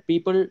is that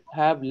people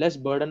have less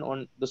burden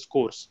on the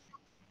scores,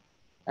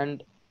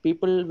 and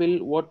people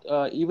will what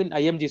even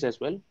IMGs as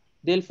well,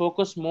 they'll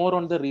focus more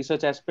on the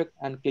research aspect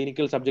and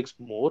clinical subjects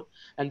more,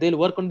 and they'll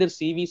work on their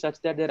CV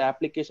such that their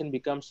application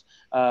becomes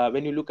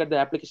when you look at the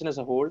application as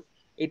a whole,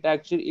 it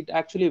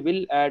actually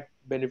will add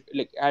benefit,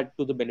 like add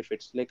to the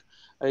benefits. Like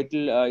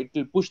it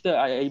will push the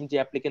IMG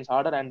applicants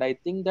harder, and I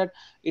think that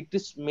it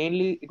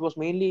was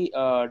mainly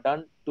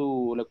done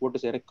to like what to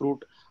say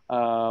recruit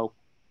uh,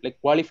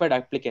 like qualified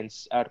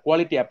applicants or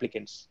quality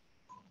applicants.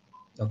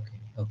 okay,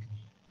 okay.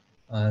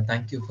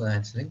 Thank you for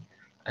answering.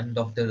 And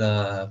Dr.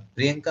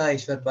 Priyanka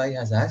Ishwarbai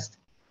has asked,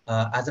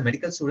 as a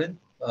medical student,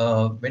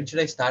 when should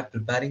I start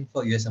preparing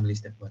for USMLE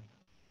Step 1?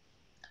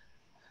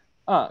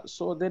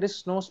 So there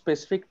is no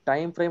specific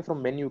time frame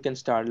from when you can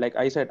start. Like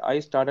I said, I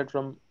started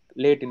from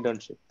late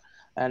internship,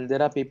 and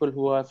there are people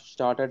who have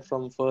started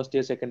from first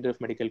year, second year of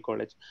medical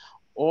college.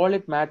 All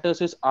it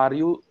matters is, are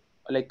you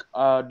like,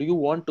 do you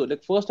want to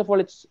like? First of all,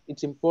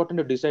 it's important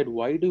to decide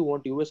why do you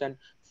want US, and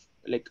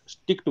like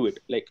stick to it.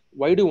 Like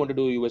why do you want to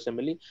do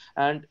USMLE?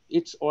 And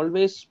it's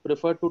always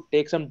preferred to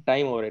take some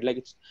time over it. Like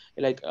it's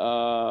like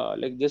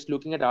just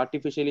looking at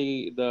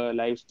artificially the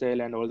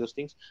lifestyle and all those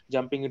things,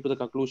 jumping into the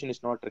conclusion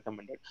is not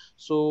recommended.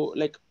 So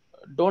like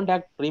don't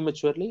act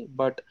prematurely,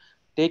 but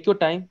take your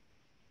time,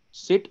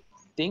 sit,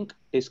 think,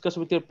 discuss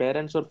with your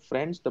parents or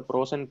friends the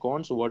pros and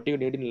cons, what you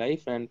need in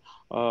life, and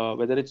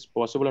whether it's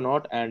possible or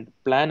not, and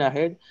plan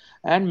ahead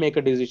and make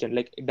a decision.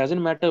 Like it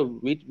doesn't matter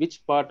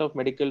which part of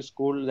medical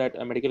school, that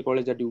medical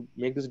college, that you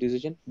make this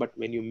decision, but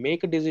when you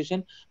make a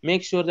decision,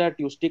 make sure that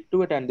you stick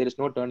to it and there is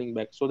no turning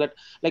back, so that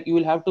like you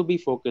will have to be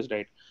focused,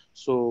 right?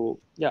 So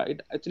yeah,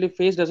 it actually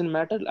phase doesn't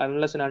matter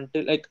unless and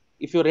until, like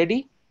if you're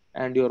ready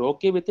and you're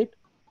okay with it,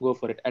 go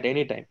for it at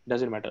any time,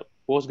 doesn't matter.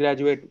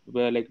 Postgraduate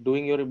like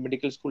doing your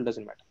medical school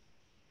doesn't matter.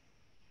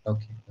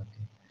 Okay,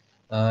 okay.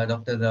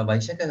 Dr.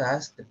 Vaishak has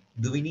asked,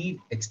 do we need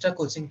extra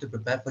coaching to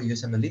prepare for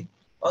USMLE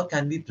or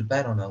can we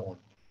prepare on our own?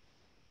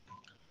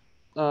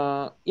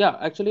 Yeah,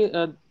 actually,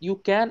 you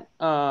can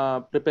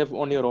prepare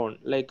on your own.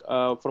 Like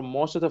from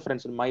most of the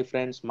friends, my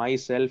friends,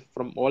 myself,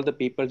 from all the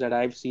people that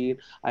I've seen,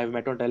 I've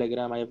met on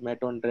Telegram, I've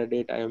met on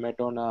Reddit, I've met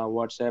on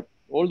WhatsApp.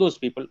 All those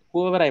people,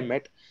 whoever I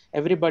met,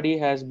 everybody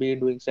has been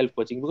doing self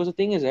coaching. Because the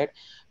thing is that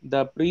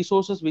the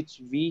resources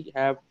which we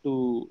have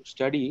to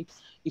study,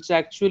 it's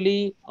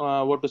actually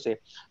what to say,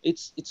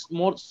 it's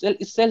more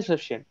it's self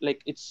sufficient.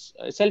 Like it's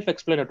self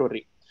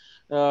explanatory.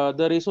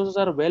 The resources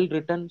are well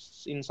written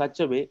in such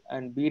a way,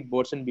 and be it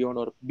boards and beyond,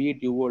 or be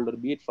it UWorld, or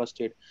be it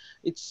first aid,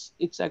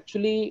 it's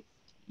actually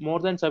more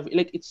than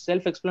like it's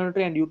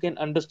self-explanatory, and you can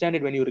understand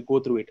it when you go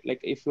through it. Like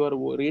if you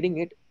are reading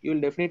it, you'll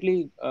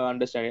definitely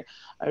understand it.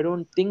 I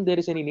don't think there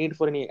is any need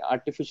for any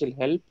artificial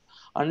help,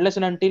 unless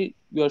and until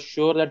you are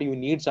sure that you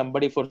need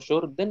somebody for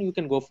sure, then you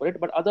can go for it.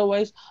 But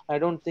otherwise, I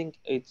don't think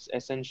it's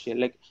essential.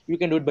 Like you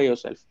can do it by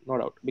yourself, no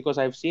doubt, because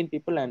I've seen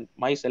people, and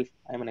myself,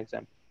 I'm an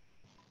example.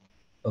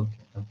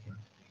 Okay,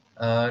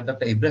 okay.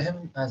 Dr.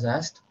 Ibrahim has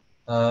asked,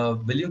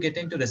 will you get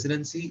into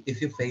residency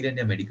if you fail in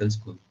your medical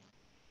school?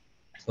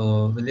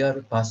 So will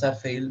your pass or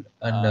fail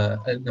and uh,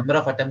 a number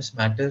of attempts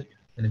matter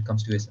when it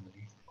comes to USMLE?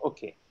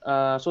 Okay.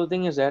 So the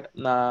thing is that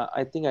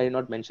I think I did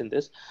not mention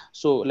this.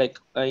 So like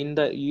in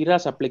the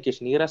ERAS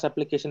application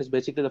is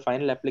basically the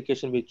final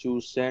application which you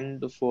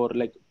send for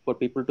like for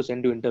people to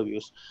send you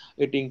interviews.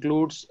 It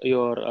includes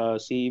your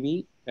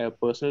CV,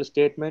 personal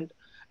statement,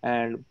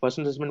 and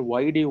personal assessment.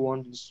 Why do you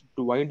want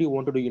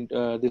to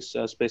do this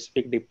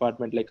specific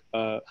department? Like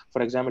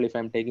for example, if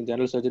I'm taking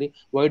general surgery,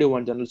 why do you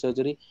want general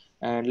surgery?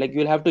 And like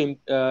you'll have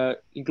to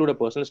include a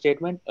personal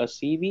statement, a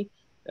CV,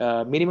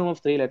 minimum of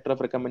 3 letter of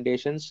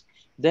recommendations,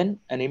 then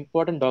an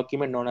important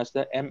document known as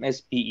the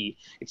MSPE.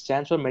 It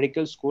stands for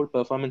Medical School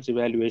Performance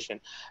Evaluation.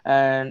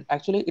 And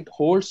actually, it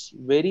holds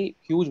very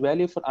huge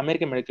value for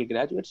American medical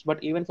graduates,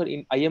 but even for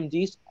in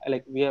IMGs,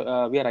 like we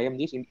are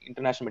IMGs, in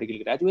international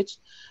medical graduates,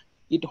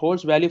 it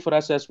holds value for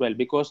us as well,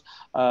 because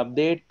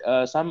they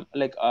some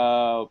like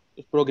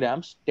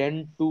programs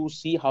tend to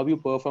see how you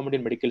performed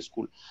in medical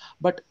school.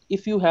 But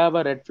if you have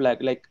a red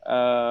flag, like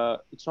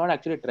it's not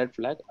actually a red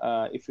flag,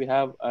 if you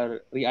have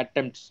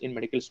re-attempts in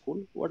medical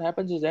school, what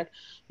happens is that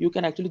you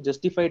can actually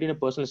justify it in a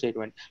personal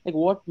statement. Like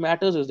what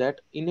matters is that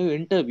in your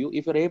interview,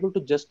 if you're able to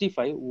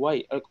justify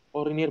why,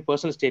 or in your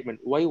personal statement,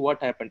 why, what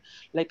happened,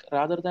 like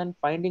rather than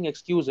finding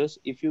excuses,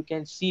 if you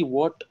can see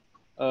what,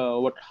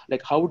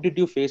 like how did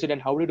you face it, and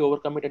how did you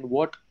overcome it, and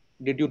what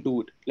did you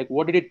do it, like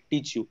what did it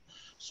teach you.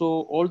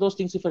 So all those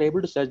things, if you're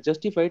able to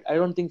justify it, I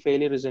don't think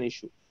failure is an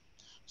issue.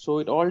 So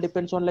it all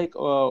depends on like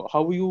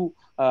how you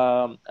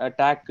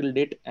tackled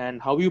it, and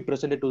how you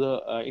present it to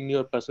the in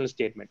your personal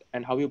statement,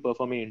 and how you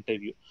perform in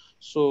interview.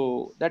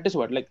 So that is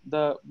what, like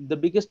the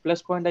biggest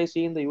plus point I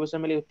see in the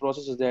USMLE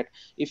process is that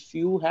if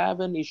you have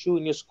an issue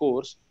in your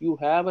scores, you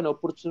have an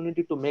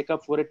opportunity to make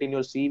up for it in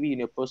your CV, in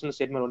your personal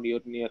statement, or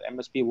in your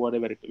MSP,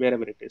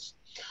 wherever it is.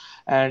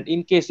 And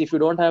in case if you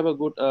don't have a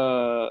good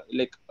a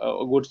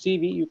good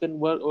CV, you can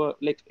work,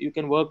 like you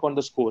can work on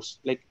the scores.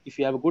 Like if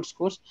you have a good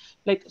scores,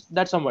 like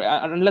that's somewhere,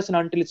 unless and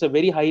until it's a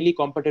very highly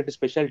competitive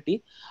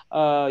specialty,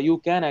 you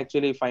can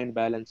actually find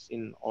balance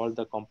in all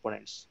the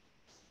components.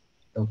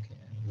 Okay,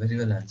 very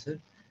well answered.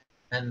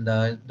 And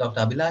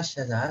Dr. Abhilash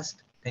has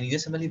asked, can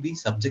USMLE be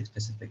subject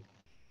specific?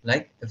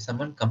 Like if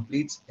someone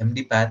completes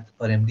MD Path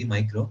or MD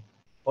Micro,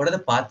 what are the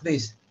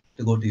pathways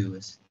to go to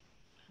US?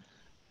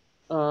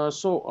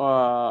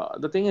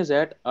 The thing is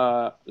that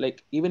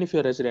like even if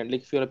you're a resident,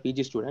 like if you're a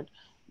PG student,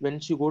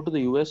 once you go to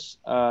the US,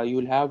 you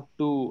will have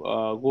to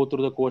go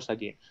through the course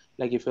again.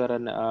 Like if you're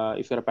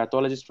a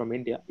pathologist from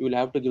India, you will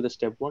have to give the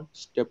step one,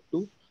 step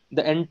two,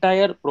 the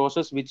entire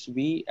process which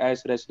we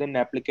as resident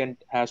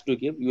applicant has to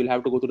give. You will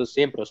have to go through the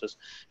same process,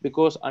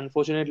 because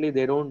unfortunately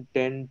they don't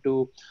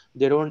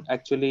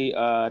actually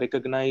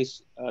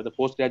recognize the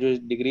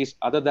postgraduate degrees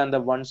other than the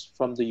ones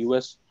from the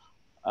US.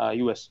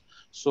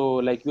 So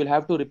like you'll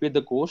have to repeat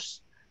the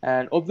course,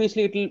 and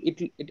obviously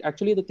it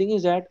actually, the thing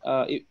is that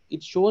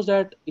it shows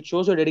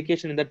your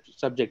dedication in that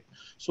subject.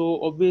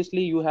 So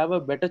obviously you have a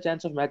better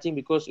chance of matching,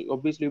 because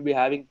obviously you'll be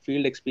having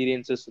field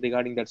experiences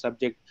regarding that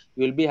subject.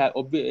 You will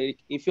be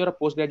if you're a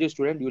postgraduate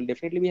student, you will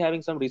definitely be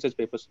having some research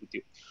papers with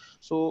you.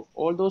 So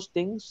all those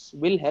things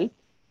will help.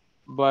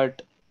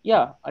 But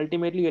yeah,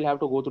 ultimately you'll have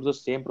to go through the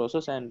same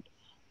process, and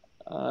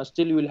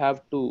still you will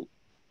have to,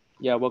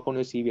 yeah, work on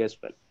your CV as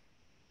well.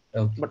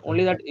 Okay, But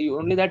only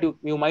okay. that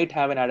you might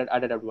have an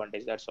added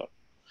advantage, that's all.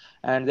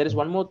 And there is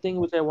one more thing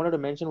which I wanted to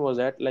mention, was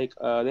that like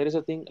there is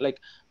a thing like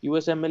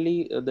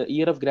USMLE, the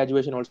year of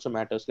graduation also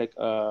matters. Like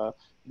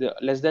the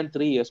less than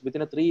 3 years,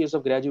 within a 3 years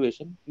of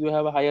graduation, you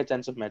have a higher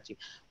chance of matching.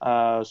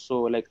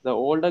 So like the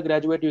older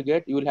graduate you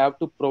get, you will have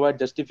to provide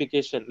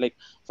justification. Like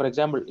for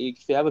example,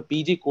 if you have a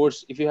PG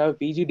course, if you have a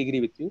PG degree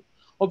with you,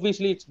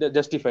 obviously it's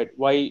justified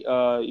why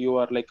you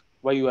are like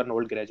why you are an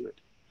old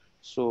graduate.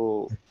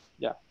 So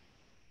yeah.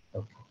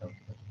 Okay, okay,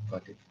 okay,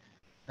 got it.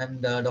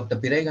 And Dr.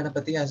 Pirai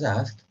Ganapati has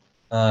asked,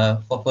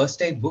 for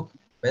first aid book,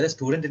 whether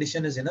student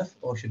edition is enough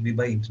or should we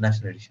buy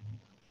international edition?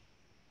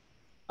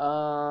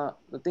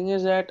 The thing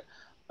is that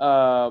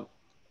uh,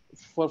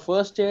 for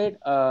first aid,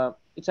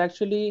 it's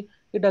actually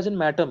it doesn't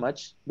matter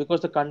much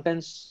because the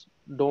contents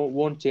don't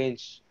won't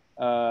change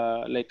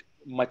like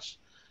much.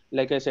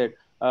 Like I said,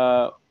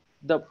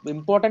 the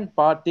important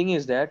part thing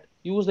is that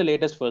use the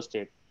latest first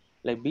aid,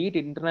 like be it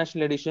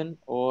international edition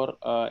or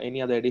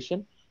any other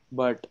edition,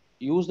 but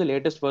use the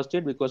latest first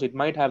aid because it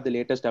might have the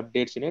latest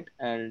updates in it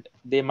and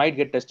they might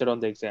get tested on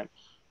the exam.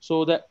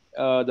 So the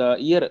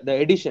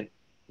edition,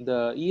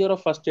 the year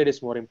of first aid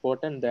is more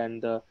important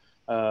than the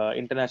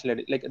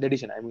like the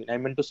edition. I mean, I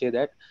meant to say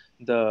that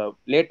the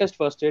latest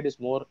first aid is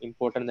more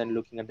important than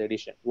looking at the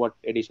edition, what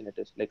edition it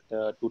is, like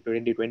the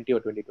 2020 or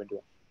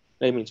 2021.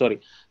 I mean,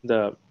 sorry,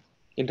 the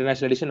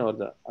international edition or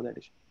the other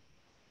edition.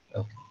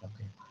 Okay,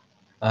 okay.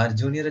 Our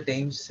junior at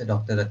AIIMS,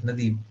 Dr.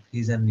 Ratnadeep,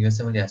 he's an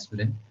USMLE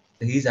aspirant.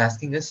 So he's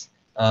asking us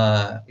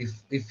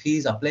if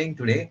he's applying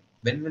today,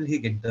 when will he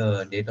get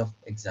the date of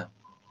exam?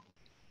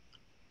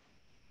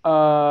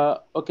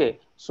 Okay.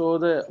 So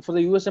the for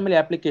the USMLE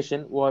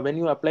application, when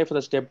you apply for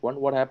the step one,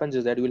 what happens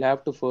is that you will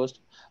have to first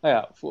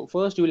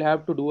you will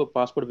have to do a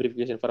passport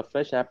verification for a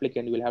fresh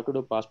applicant. You will have to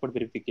do passport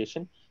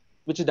verification,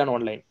 which is done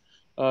online.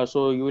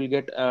 So you will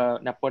get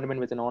an appointment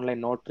with an online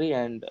notary,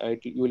 and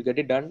you will get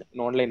it done in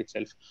online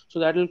itself. So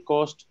that will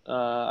cost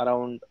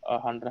around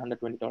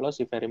 $120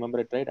 if I remember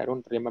it right. I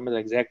don't remember the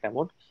exact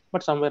amount,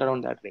 but somewhere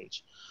around that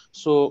range.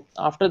 So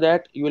after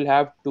that, you will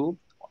have to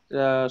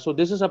so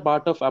this is a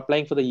part of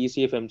applying for the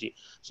ECFMG.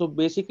 So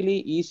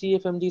basically,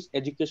 ECFMG is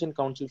Education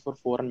Council for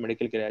Foreign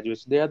Medical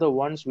Graduates. They are the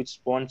ones which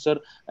sponsor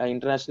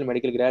international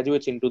medical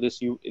graduates into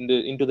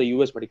into the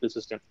US medical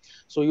system.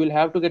 So you will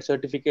have to get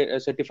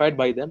certified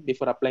by them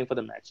before applying for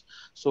the match.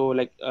 So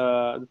like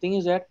the thing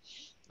is that.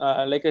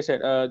 Like I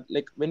said,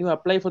 like when you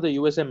apply for the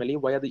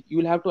USMLE you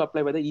will have to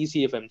apply by the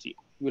ECFMG.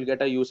 You will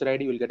get a user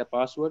ID, you will get a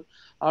password.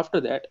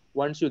 After that,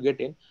 once you get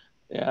in,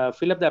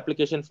 fill up the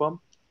application form,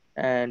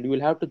 and you will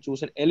have to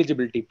choose an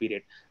eligibility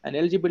period. An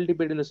eligibility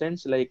period in the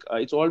sense like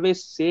it's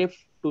always safe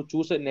to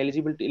choose an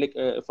eligibility, like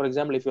for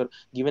example, if you're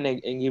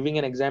giving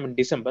an exam in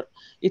December,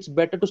 it's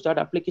better to start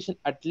application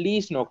at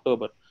least in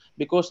October,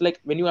 because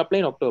like when you apply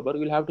in October,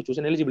 you'll have to choose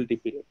an eligibility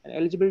period. An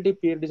eligibility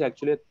period is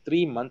actually a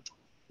 3 month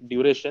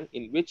duration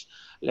in which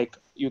like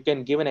you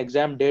can give an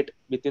exam date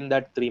within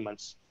that 3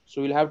 months.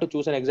 So you'll have to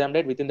choose an exam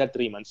date within that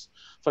 3 months.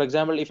 For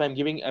example, if I'm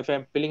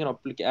filling an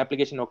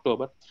application in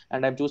October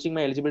and I'm choosing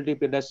my eligibility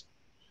period as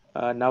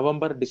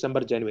November,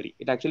 December, January.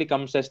 It actually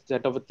comes as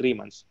set of 3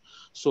 months.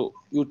 So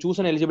you choose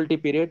an eligibility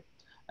period,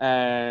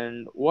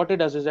 and what it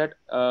does is that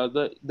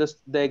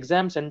the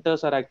exam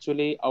centers are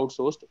actually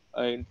outsourced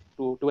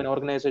to an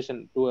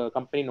organization, to a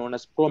company known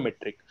as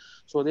Prometric.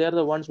 So they are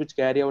the ones which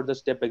carry out the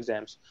step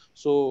exams.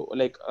 So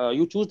like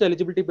you choose the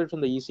eligibility period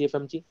from the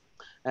ECFMG,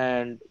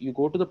 and you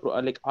go to the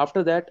like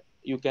after that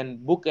you can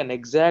book an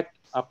exact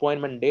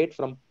appointment date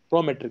from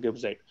Prometric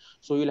website.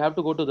 So you'll have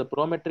to go to the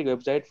Prometric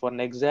website for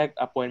an exact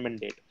appointment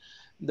date.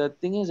 The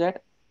thing is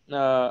that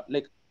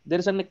like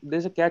there's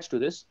a catch to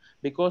this,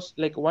 because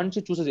like once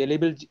you choose the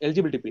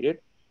eligibility period,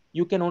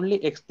 you can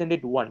only extend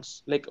it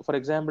once. Like for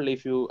example,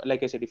 if you,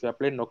 like I said, if you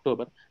applied in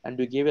October and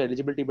you gave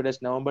eligibility period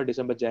as November,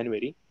 December,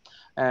 January,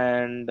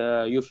 and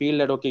you feel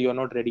that okay, you're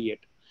not ready yet,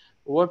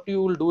 what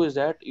you will do is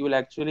that you will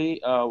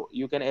actually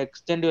you can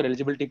extend your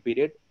eligibility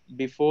period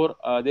before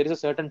there is a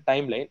certain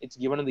timeline. It's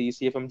given on the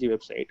ECFMG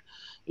website.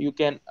 You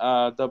can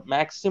the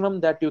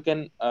maximum that you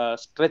can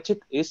stretch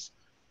it is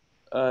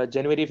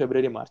January,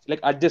 February, March, like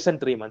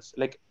adjacent 3 months,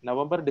 like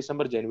November,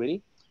 December,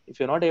 January. If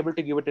you're not able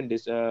to give it in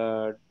this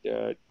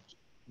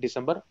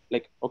December,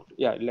 like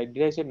yeah, like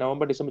did I say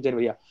November, December,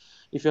 January? Yeah.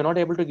 If you're not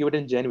able to give it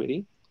in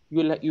January,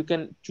 you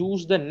can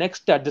choose the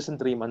next adjacent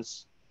 3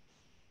 months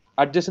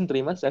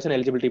as an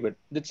eligibility bid.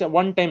 It's a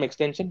one-time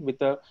extension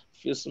with a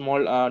small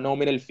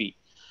nominal fee.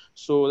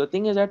 So the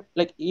thing is that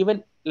like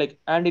even like,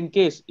 and in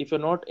case if you're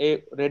not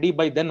ready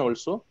by then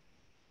also,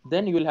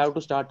 then you will have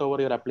to start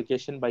over your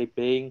application by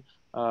paying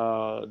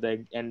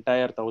the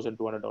entire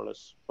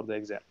 $1,200 for the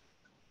exam,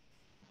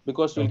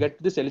 because you'll Okay,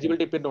 get this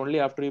eligibility period only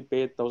after you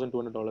pay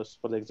 $1,200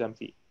 for the exam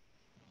fee.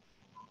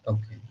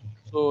 okay,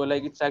 So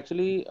like it's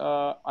actually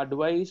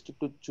advised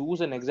to choose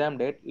an exam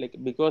date, like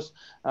because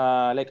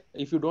like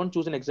if you don't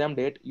choose an exam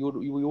date, you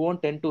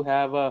won't tend to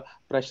have a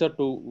pressure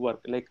to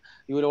work. Like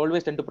you will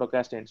always tend to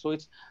procrastinate. So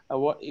it's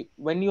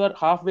when you are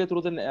halfway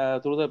through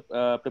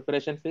the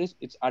preparation phase,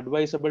 it's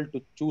advisable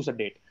to choose a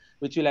date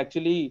which will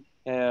actually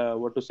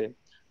what to say,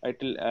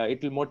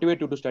 it will motivate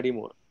you to study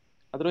more.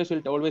 Otherwise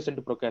you'll always tend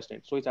to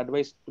procrastinate. So it's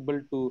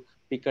advisable to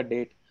pick a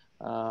date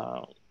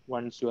uh,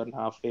 once you are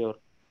halfway or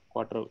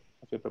quarter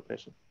of your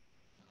preparation.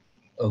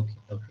 okay,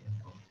 okay.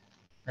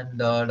 And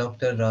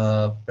Dr.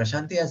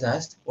 Prashanti has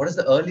asked, what is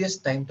the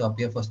earliest time to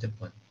appear for step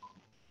one?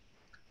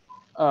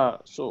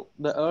 So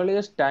the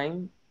earliest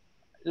time,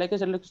 like I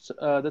said, like,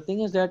 the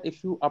thing is that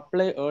if you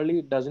apply early,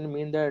 it doesn't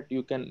mean that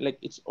you can, like,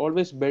 it's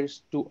always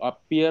best to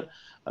appear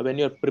when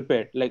you're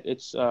prepared. Like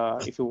it's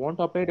if you want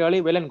to apply it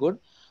early, well and good.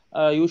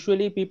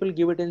 usually people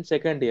give it in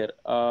second year,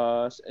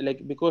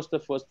 like because the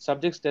first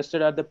subjects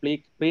tested are the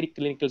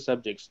pre-clinical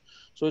subjects,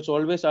 so it's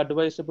always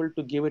advisable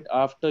to give it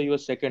after your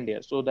second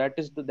year. So that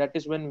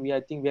is when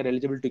I think we are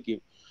eligible to give.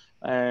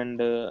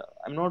 And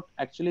I'm not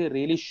actually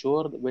really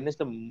sure when is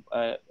the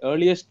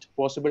earliest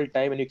possible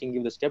time when you can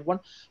give the step one.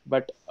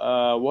 But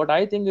what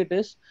I think it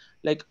is,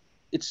 like,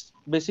 it's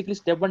basically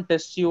step one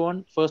tests you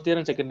on first year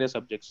and second year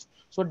subjects,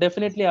 so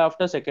definitely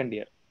after second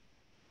year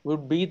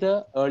would be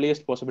the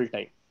earliest possible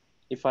time,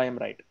 if I am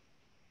right.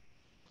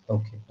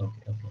 Okay,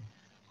 okay, okay.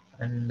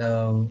 And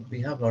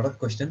we have a lot of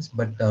questions,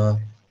 but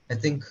I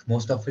think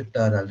most of it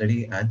are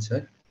already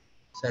answered.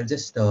 So I'll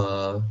just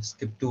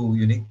skip to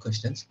unique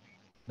questions.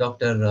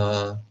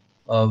 Dr.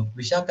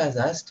 Vishak has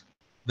asked,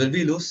 will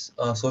we lose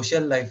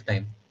social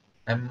lifetime?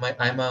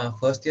 I'm a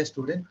first year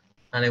student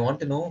and I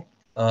want to know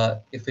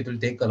if it will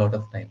take a lot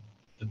of time.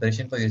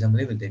 Preparation for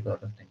USMLE will take a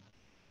lot of time.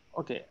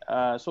 Okay,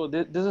 so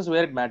this is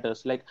where it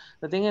matters. Like,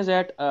 the thing is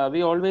that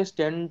we always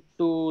tend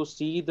to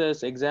see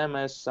this exam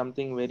as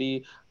something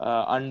very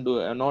not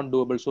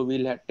doable. So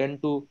we'll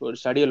tend to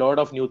study a lot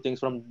of new things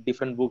from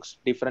different books,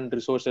 different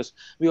resources.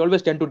 We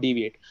always tend to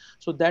deviate.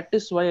 So that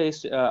is why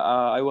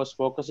I was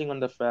focusing on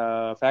the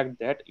fact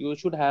that you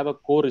should have a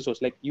core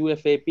resource. Like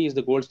UFAP is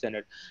the gold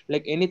standard.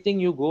 Like anything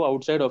you go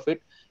outside of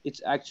it,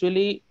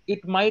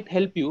 it might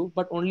help you,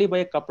 but only by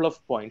a couple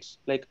of points.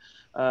 Like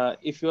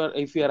if you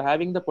are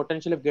having the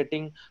potential of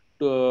getting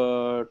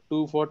to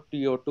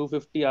 240 or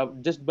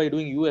 250 just by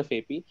doing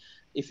UFAP,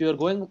 if you are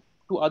going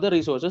to other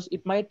resources,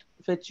 it might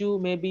fetch you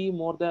maybe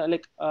more than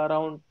like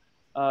around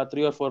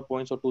 3 or 4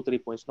 points or 2 3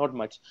 points, not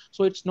much.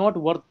 So it's not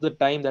worth the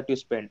time that you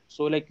spend.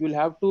 So like you'll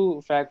have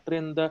to factor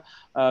in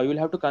you'll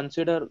have to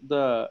consider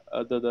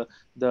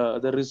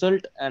the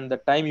result and the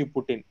time you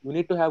put in. You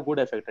need to have good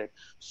effect, right?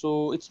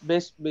 So it's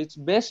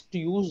best to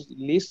use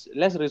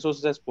less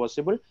resources as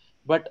possible,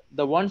 but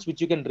the ones which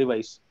you can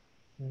revise,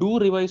 do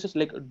revises,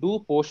 like do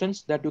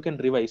portions that you can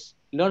revise,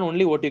 learn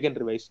only what you can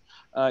revise.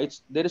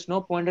 It's There is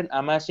no point in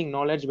amassing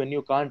knowledge when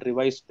you can't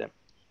revise them,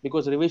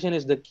 because revision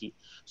is the key.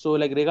 So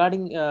like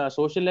regarding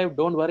social life,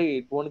 don't worry,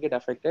 it won't get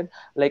affected.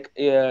 Like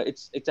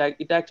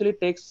it actually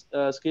takes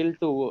skill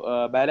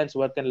to balance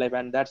work and life,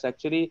 and that's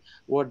actually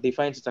what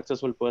defines a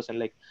successful person.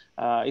 Like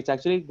it's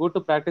actually good to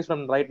practice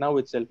from right now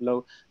itself,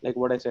 like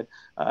what I said.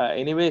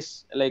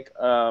 Anyways, like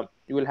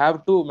you will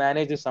have to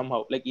manage this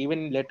somehow. Like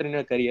even later in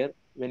your career,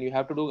 when you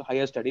have to do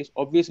higher studies,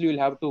 obviously you'll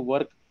have to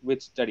work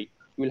with study,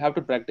 you will have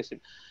to practice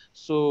it.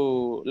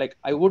 So like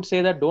I would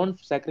say that don't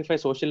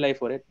sacrifice social life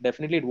for it.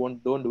 Definitely it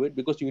won't don't do it,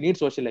 because you need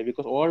social life,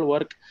 because all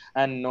work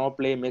and no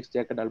play makes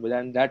Jack a dull boy,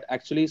 and that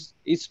actually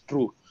is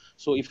true.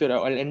 So if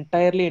you're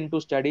entirely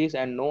into studies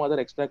and no other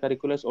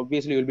extracurriculars,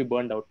 obviously you'll be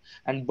burned out,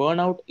 and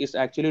burnout is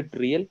actually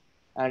real,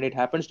 and it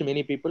happens to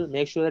many people.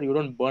 Make sure that you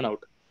don't burn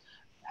out.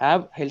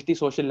 Have healthy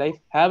social life,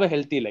 have a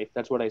healthy life,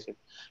 that's what I said.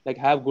 Like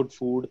have good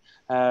food,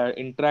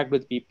 interact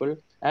with people,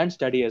 and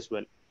study as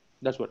well.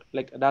 That's what,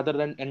 like, rather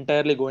than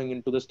entirely going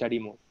into the study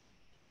mode.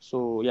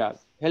 So yeah,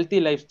 healthy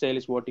lifestyle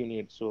is what you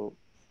need. So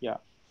yeah.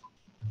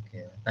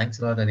 Okay, thanks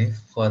a lot, Anif,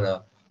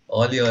 for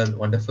all your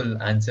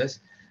wonderful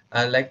answers.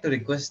 I'd like to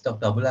request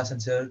Dr. Abul Hassan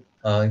sir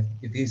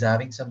if he's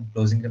having some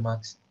closing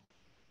remarks.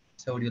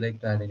 So, would you like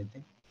to add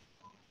anything?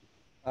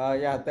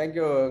 Yeah, thank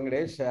you,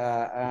 English.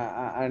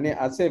 And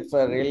as if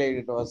really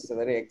it was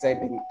very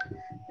exciting,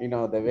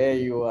 the way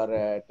you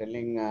are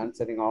telling,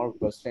 answering all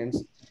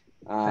questions,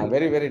 Thank you.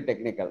 very, very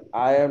technical.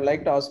 I would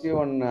like to ask you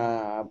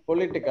on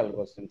political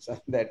questions,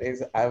 that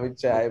is,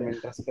 which I am Okay.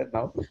 interested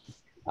now.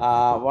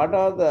 What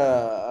are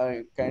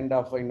the kind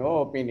of,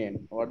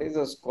 opinion? What is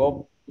the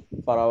scope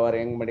for our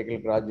young medical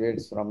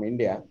graduates from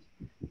India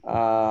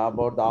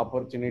about the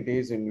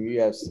opportunities in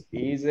US?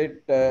 Is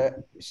it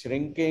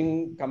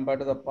shrinking compared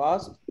to the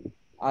past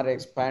or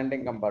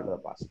expanding compared to the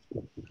past?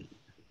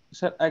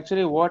 So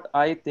actually, what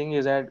I think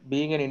is that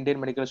being an Indian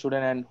medical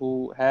student and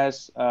who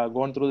has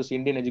gone through this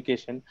Indian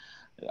education,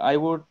 I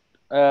would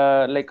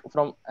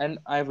and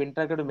I've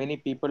interacted with many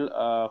people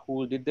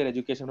who did their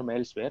education from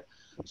elsewhere.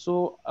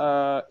 So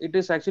it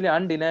is actually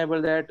undeniable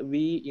that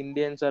we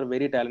Indians are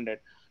very talented.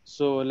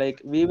 So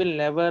like we will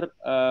never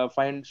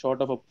find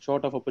short of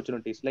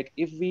opportunities. Like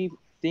if we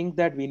think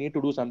that we need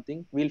to do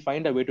something, we'll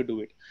find a way to do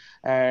it,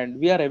 and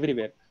we are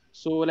everywhere.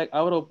 So like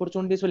our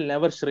opportunities will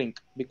never shrink,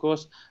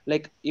 because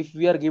like if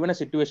we are given a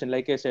situation,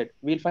 like I said,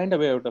 we'll find a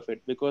way out of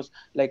it, because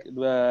like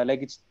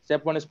it's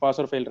step one is pass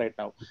or fail right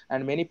now.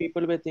 And many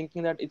people were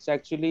thinking that it's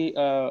actually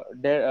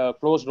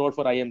closed road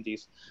for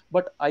IMGs.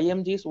 But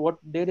IMGs, what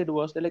they did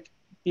was they like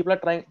people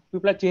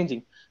are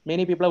changing.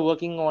 Many people are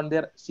working on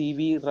their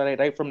CV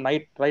right from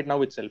right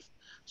now itself.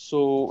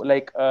 So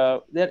like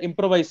they're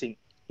improvising.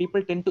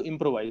 People tend to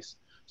improvise.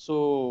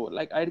 So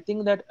like I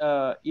think that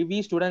if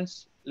we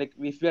students, like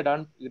if we are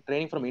done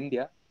training from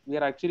India, we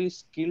are actually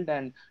skilled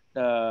and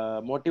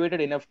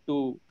motivated enough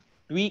to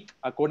tweak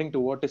according to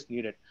what is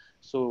needed.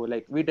 So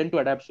like we tend to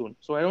adapt soon.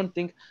 So I don't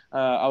think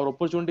our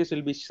opportunities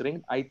will be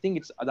shrink. I think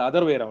it's the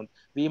other way around.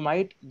 We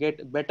might get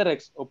better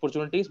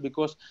opportunities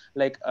because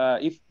like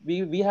if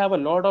we have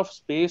a lot of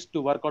space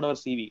to work on our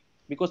CV,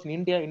 because in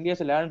India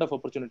is a land of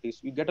opportunities.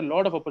 You get a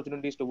lot of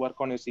opportunities to work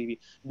on your CV,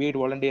 be it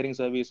volunteering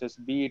services,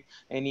 be it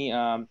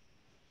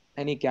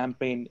any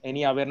campaign,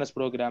 any awareness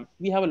program.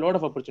 We have a lot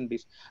of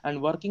opportunities,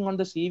 and working on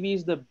the CV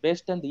is the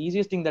best and the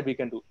easiest thing that we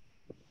can do.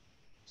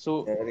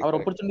 So Very our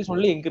correct. opportunities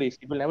only increase;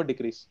 it will never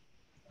decrease.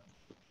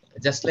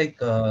 Just like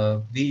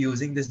we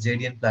using this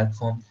JDN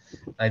platform,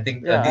 I think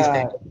Yeah, these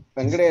kind of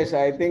things. Venkatesh,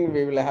 I think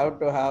we will have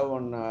to have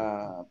one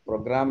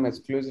program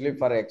exclusively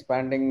for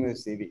expanding the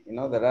CV.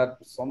 There are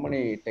so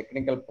many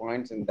technical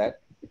points in that.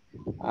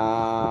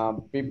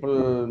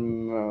 People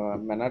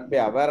may not be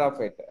aware of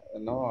it,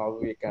 how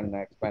we can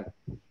expand.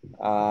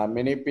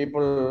 Many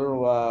people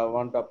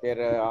want to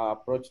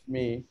approached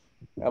me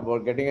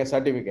about getting a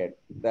certificate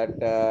that,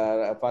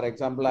 for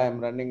example, I am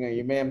running a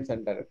IMAM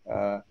center,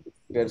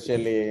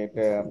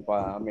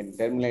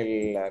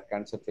 terminal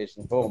cancer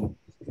patient home.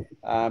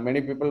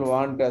 Many people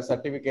want a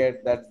certificate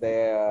that they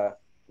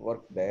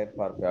work there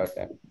for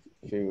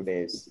a few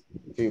days,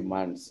 few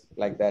months,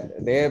 like that.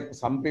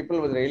 Some people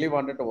really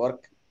wanted to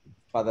work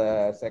for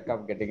the sake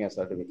of getting a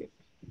certificate.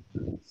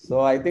 So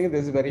I think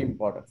this is very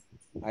important.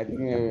 I think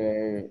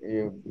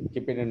you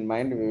keep it in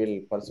mind. We will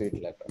pursue it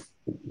later.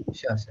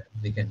 Sure, sir.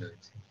 We can do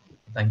it.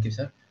 Thank you,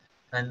 sir.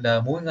 And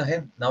moving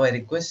ahead, now I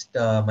request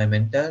my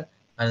mentor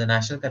and the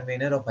national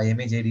convener of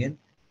IMA JDN,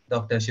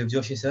 Dr. Shiv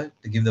Joshi, sir,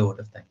 to give the vote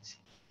of thanks.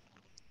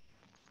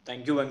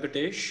 Thank you,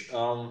 Venkatesh.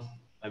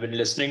 I've been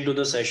listening to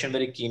the session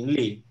very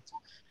keenly,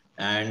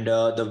 and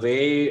the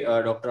way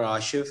Dr.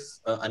 Ashif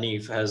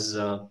Anif has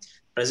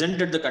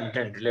presented the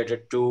content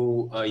related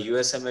to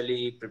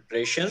USMLE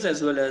preparations,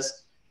 as well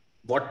as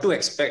what to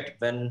expect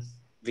when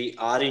we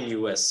are in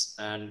US,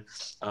 and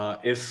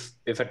if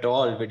at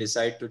all we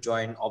decide to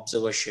join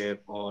observership,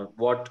 or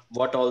what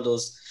all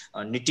those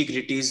nitty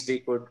gritties we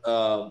could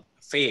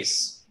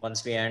face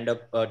once we end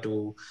up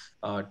to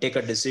take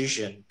a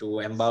decision to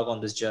embark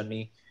on this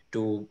journey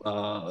to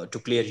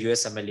clear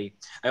USMLE.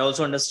 I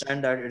also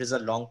understand that it is a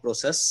long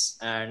process,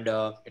 and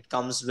it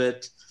comes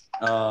with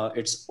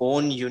its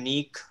own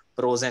unique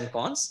pros and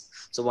cons.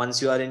 So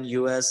once you are in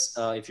US,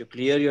 if you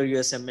clear your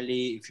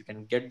USMLE, if you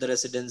can get the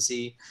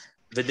residency,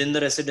 within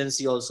the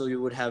residency also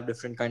you would have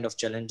different kind of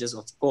challenges,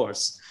 of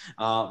course.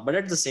 But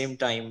at the same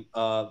time,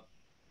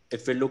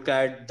 if we look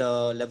at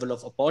the level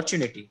of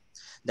opportunity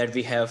that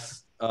we have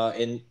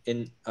in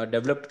a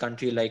developed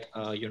country like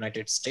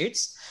United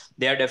States,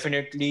 they are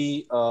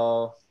definitely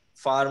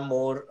far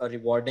more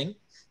rewarding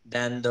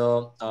than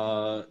the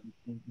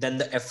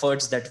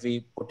efforts that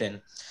we put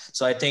in.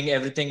 So I think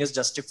everything is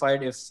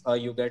justified if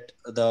you get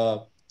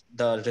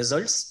the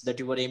results that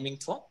you were aiming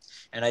for,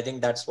 and I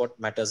think that's what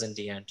matters in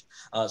the end.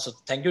 So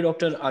thank you,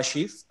 Dr.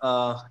 Ashif.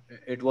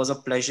 It was a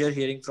pleasure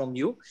hearing from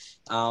you.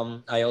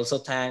 I also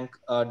thank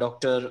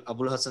Dr.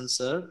 Abul Hassan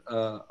sir,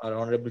 our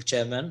honorable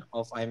chairman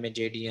of IMA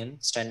JDN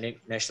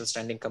National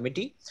Standing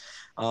Committee.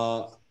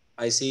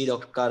 I see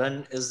Dr.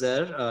 Karan is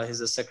there. He's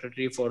the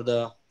secretary for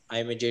the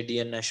IMA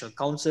JDN National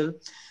Council.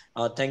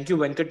 Thank you,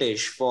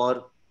 Venkatesh,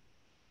 for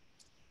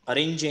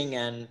arranging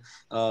and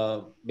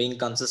being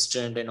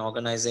consistent in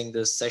organizing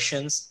these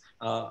sessions.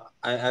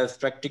 I've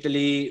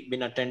practically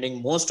been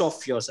attending most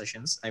of your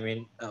sessions. I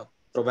mean,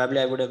 probably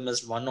I would have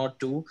missed one or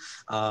two,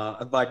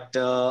 but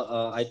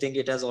I think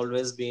it has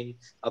always been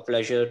a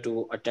pleasure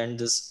to attend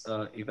these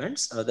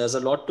events. There's a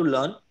lot to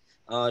learn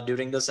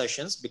during the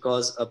sessions,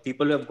 because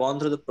people who have gone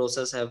through the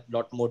process have a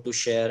lot more to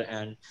share,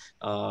 and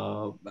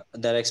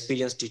their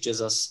experience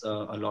teaches us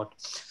a lot.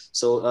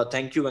 So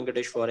thank you,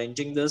 Venkatesh, for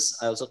arranging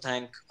this. I also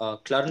thank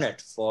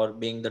Clarinet for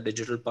being the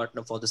digital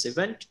partner for this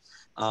event.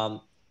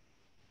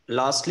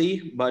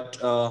 Lastly, but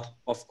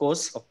of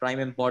course, of prime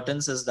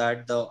importance is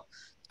that the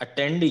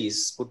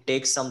attendees could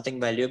take something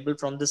valuable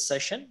from this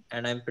session.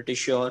 And I'm pretty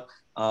sure,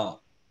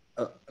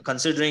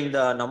 considering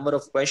the number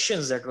of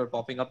questions that were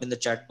popping up in the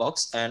chat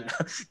box, and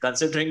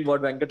considering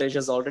what Venkatesh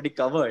has already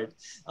covered,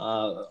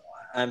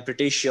 I'm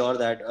pretty sure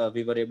that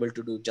we were able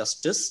to do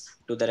justice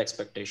to their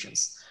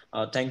expectations.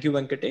 Thank you,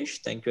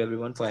 Venkatesh. Thank you,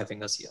 everyone, for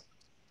having us here.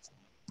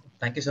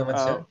 Thank you so much,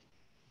 sir.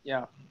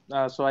 Yeah.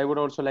 So I would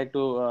also like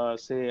to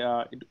say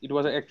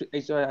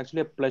it's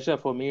actually a pleasure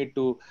for me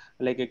to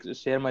like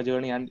share my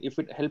journey, and if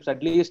it helps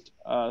at least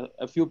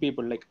a few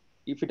people, like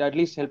if it at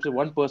least helps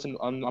one person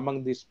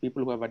among these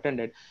people who have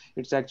attended,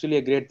 it's actually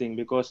a great thing.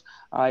 Because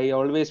I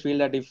always feel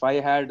that if I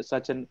had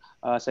such an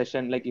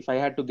session, like if I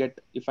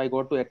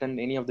got to attend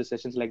any of the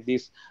sessions like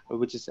this,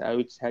 which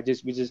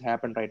has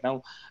happened right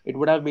now, it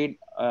would have meant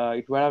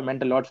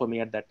a lot for me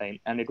at that time,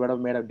 and it would have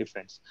made a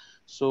difference.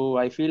 So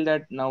I feel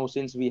that now,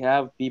 since we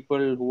have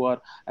people who are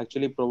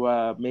actually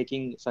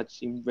making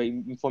such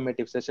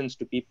informative sessions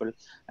to people,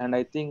 and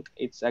I think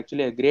it's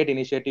actually a great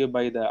initiative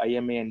by the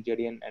IMA and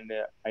JDN, and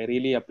I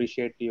really appreciate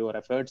your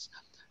efforts,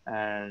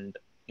 and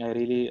I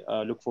really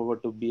look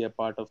forward to be a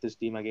part of this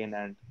team again.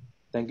 And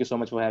thank you so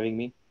much for having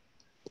me.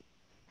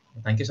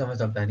 Thank you so much,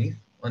 Dr. Anif.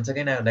 Once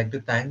again, I would like to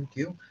thank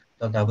you,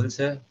 Dr. Abul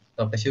sir,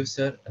 Dr. Shiv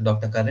sir, and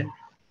Dr. Karan,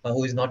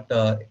 who is not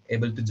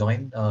able to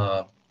join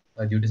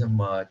due to some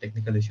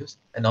technical issues,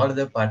 and all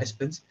other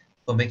participants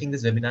for making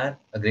this webinar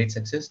a great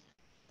success.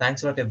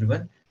 Thanks a lot,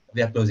 everyone.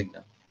 We are closing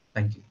now.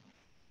 Thank you.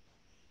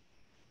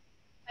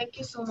 Thank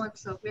you so much,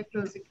 sir. We're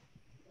closing.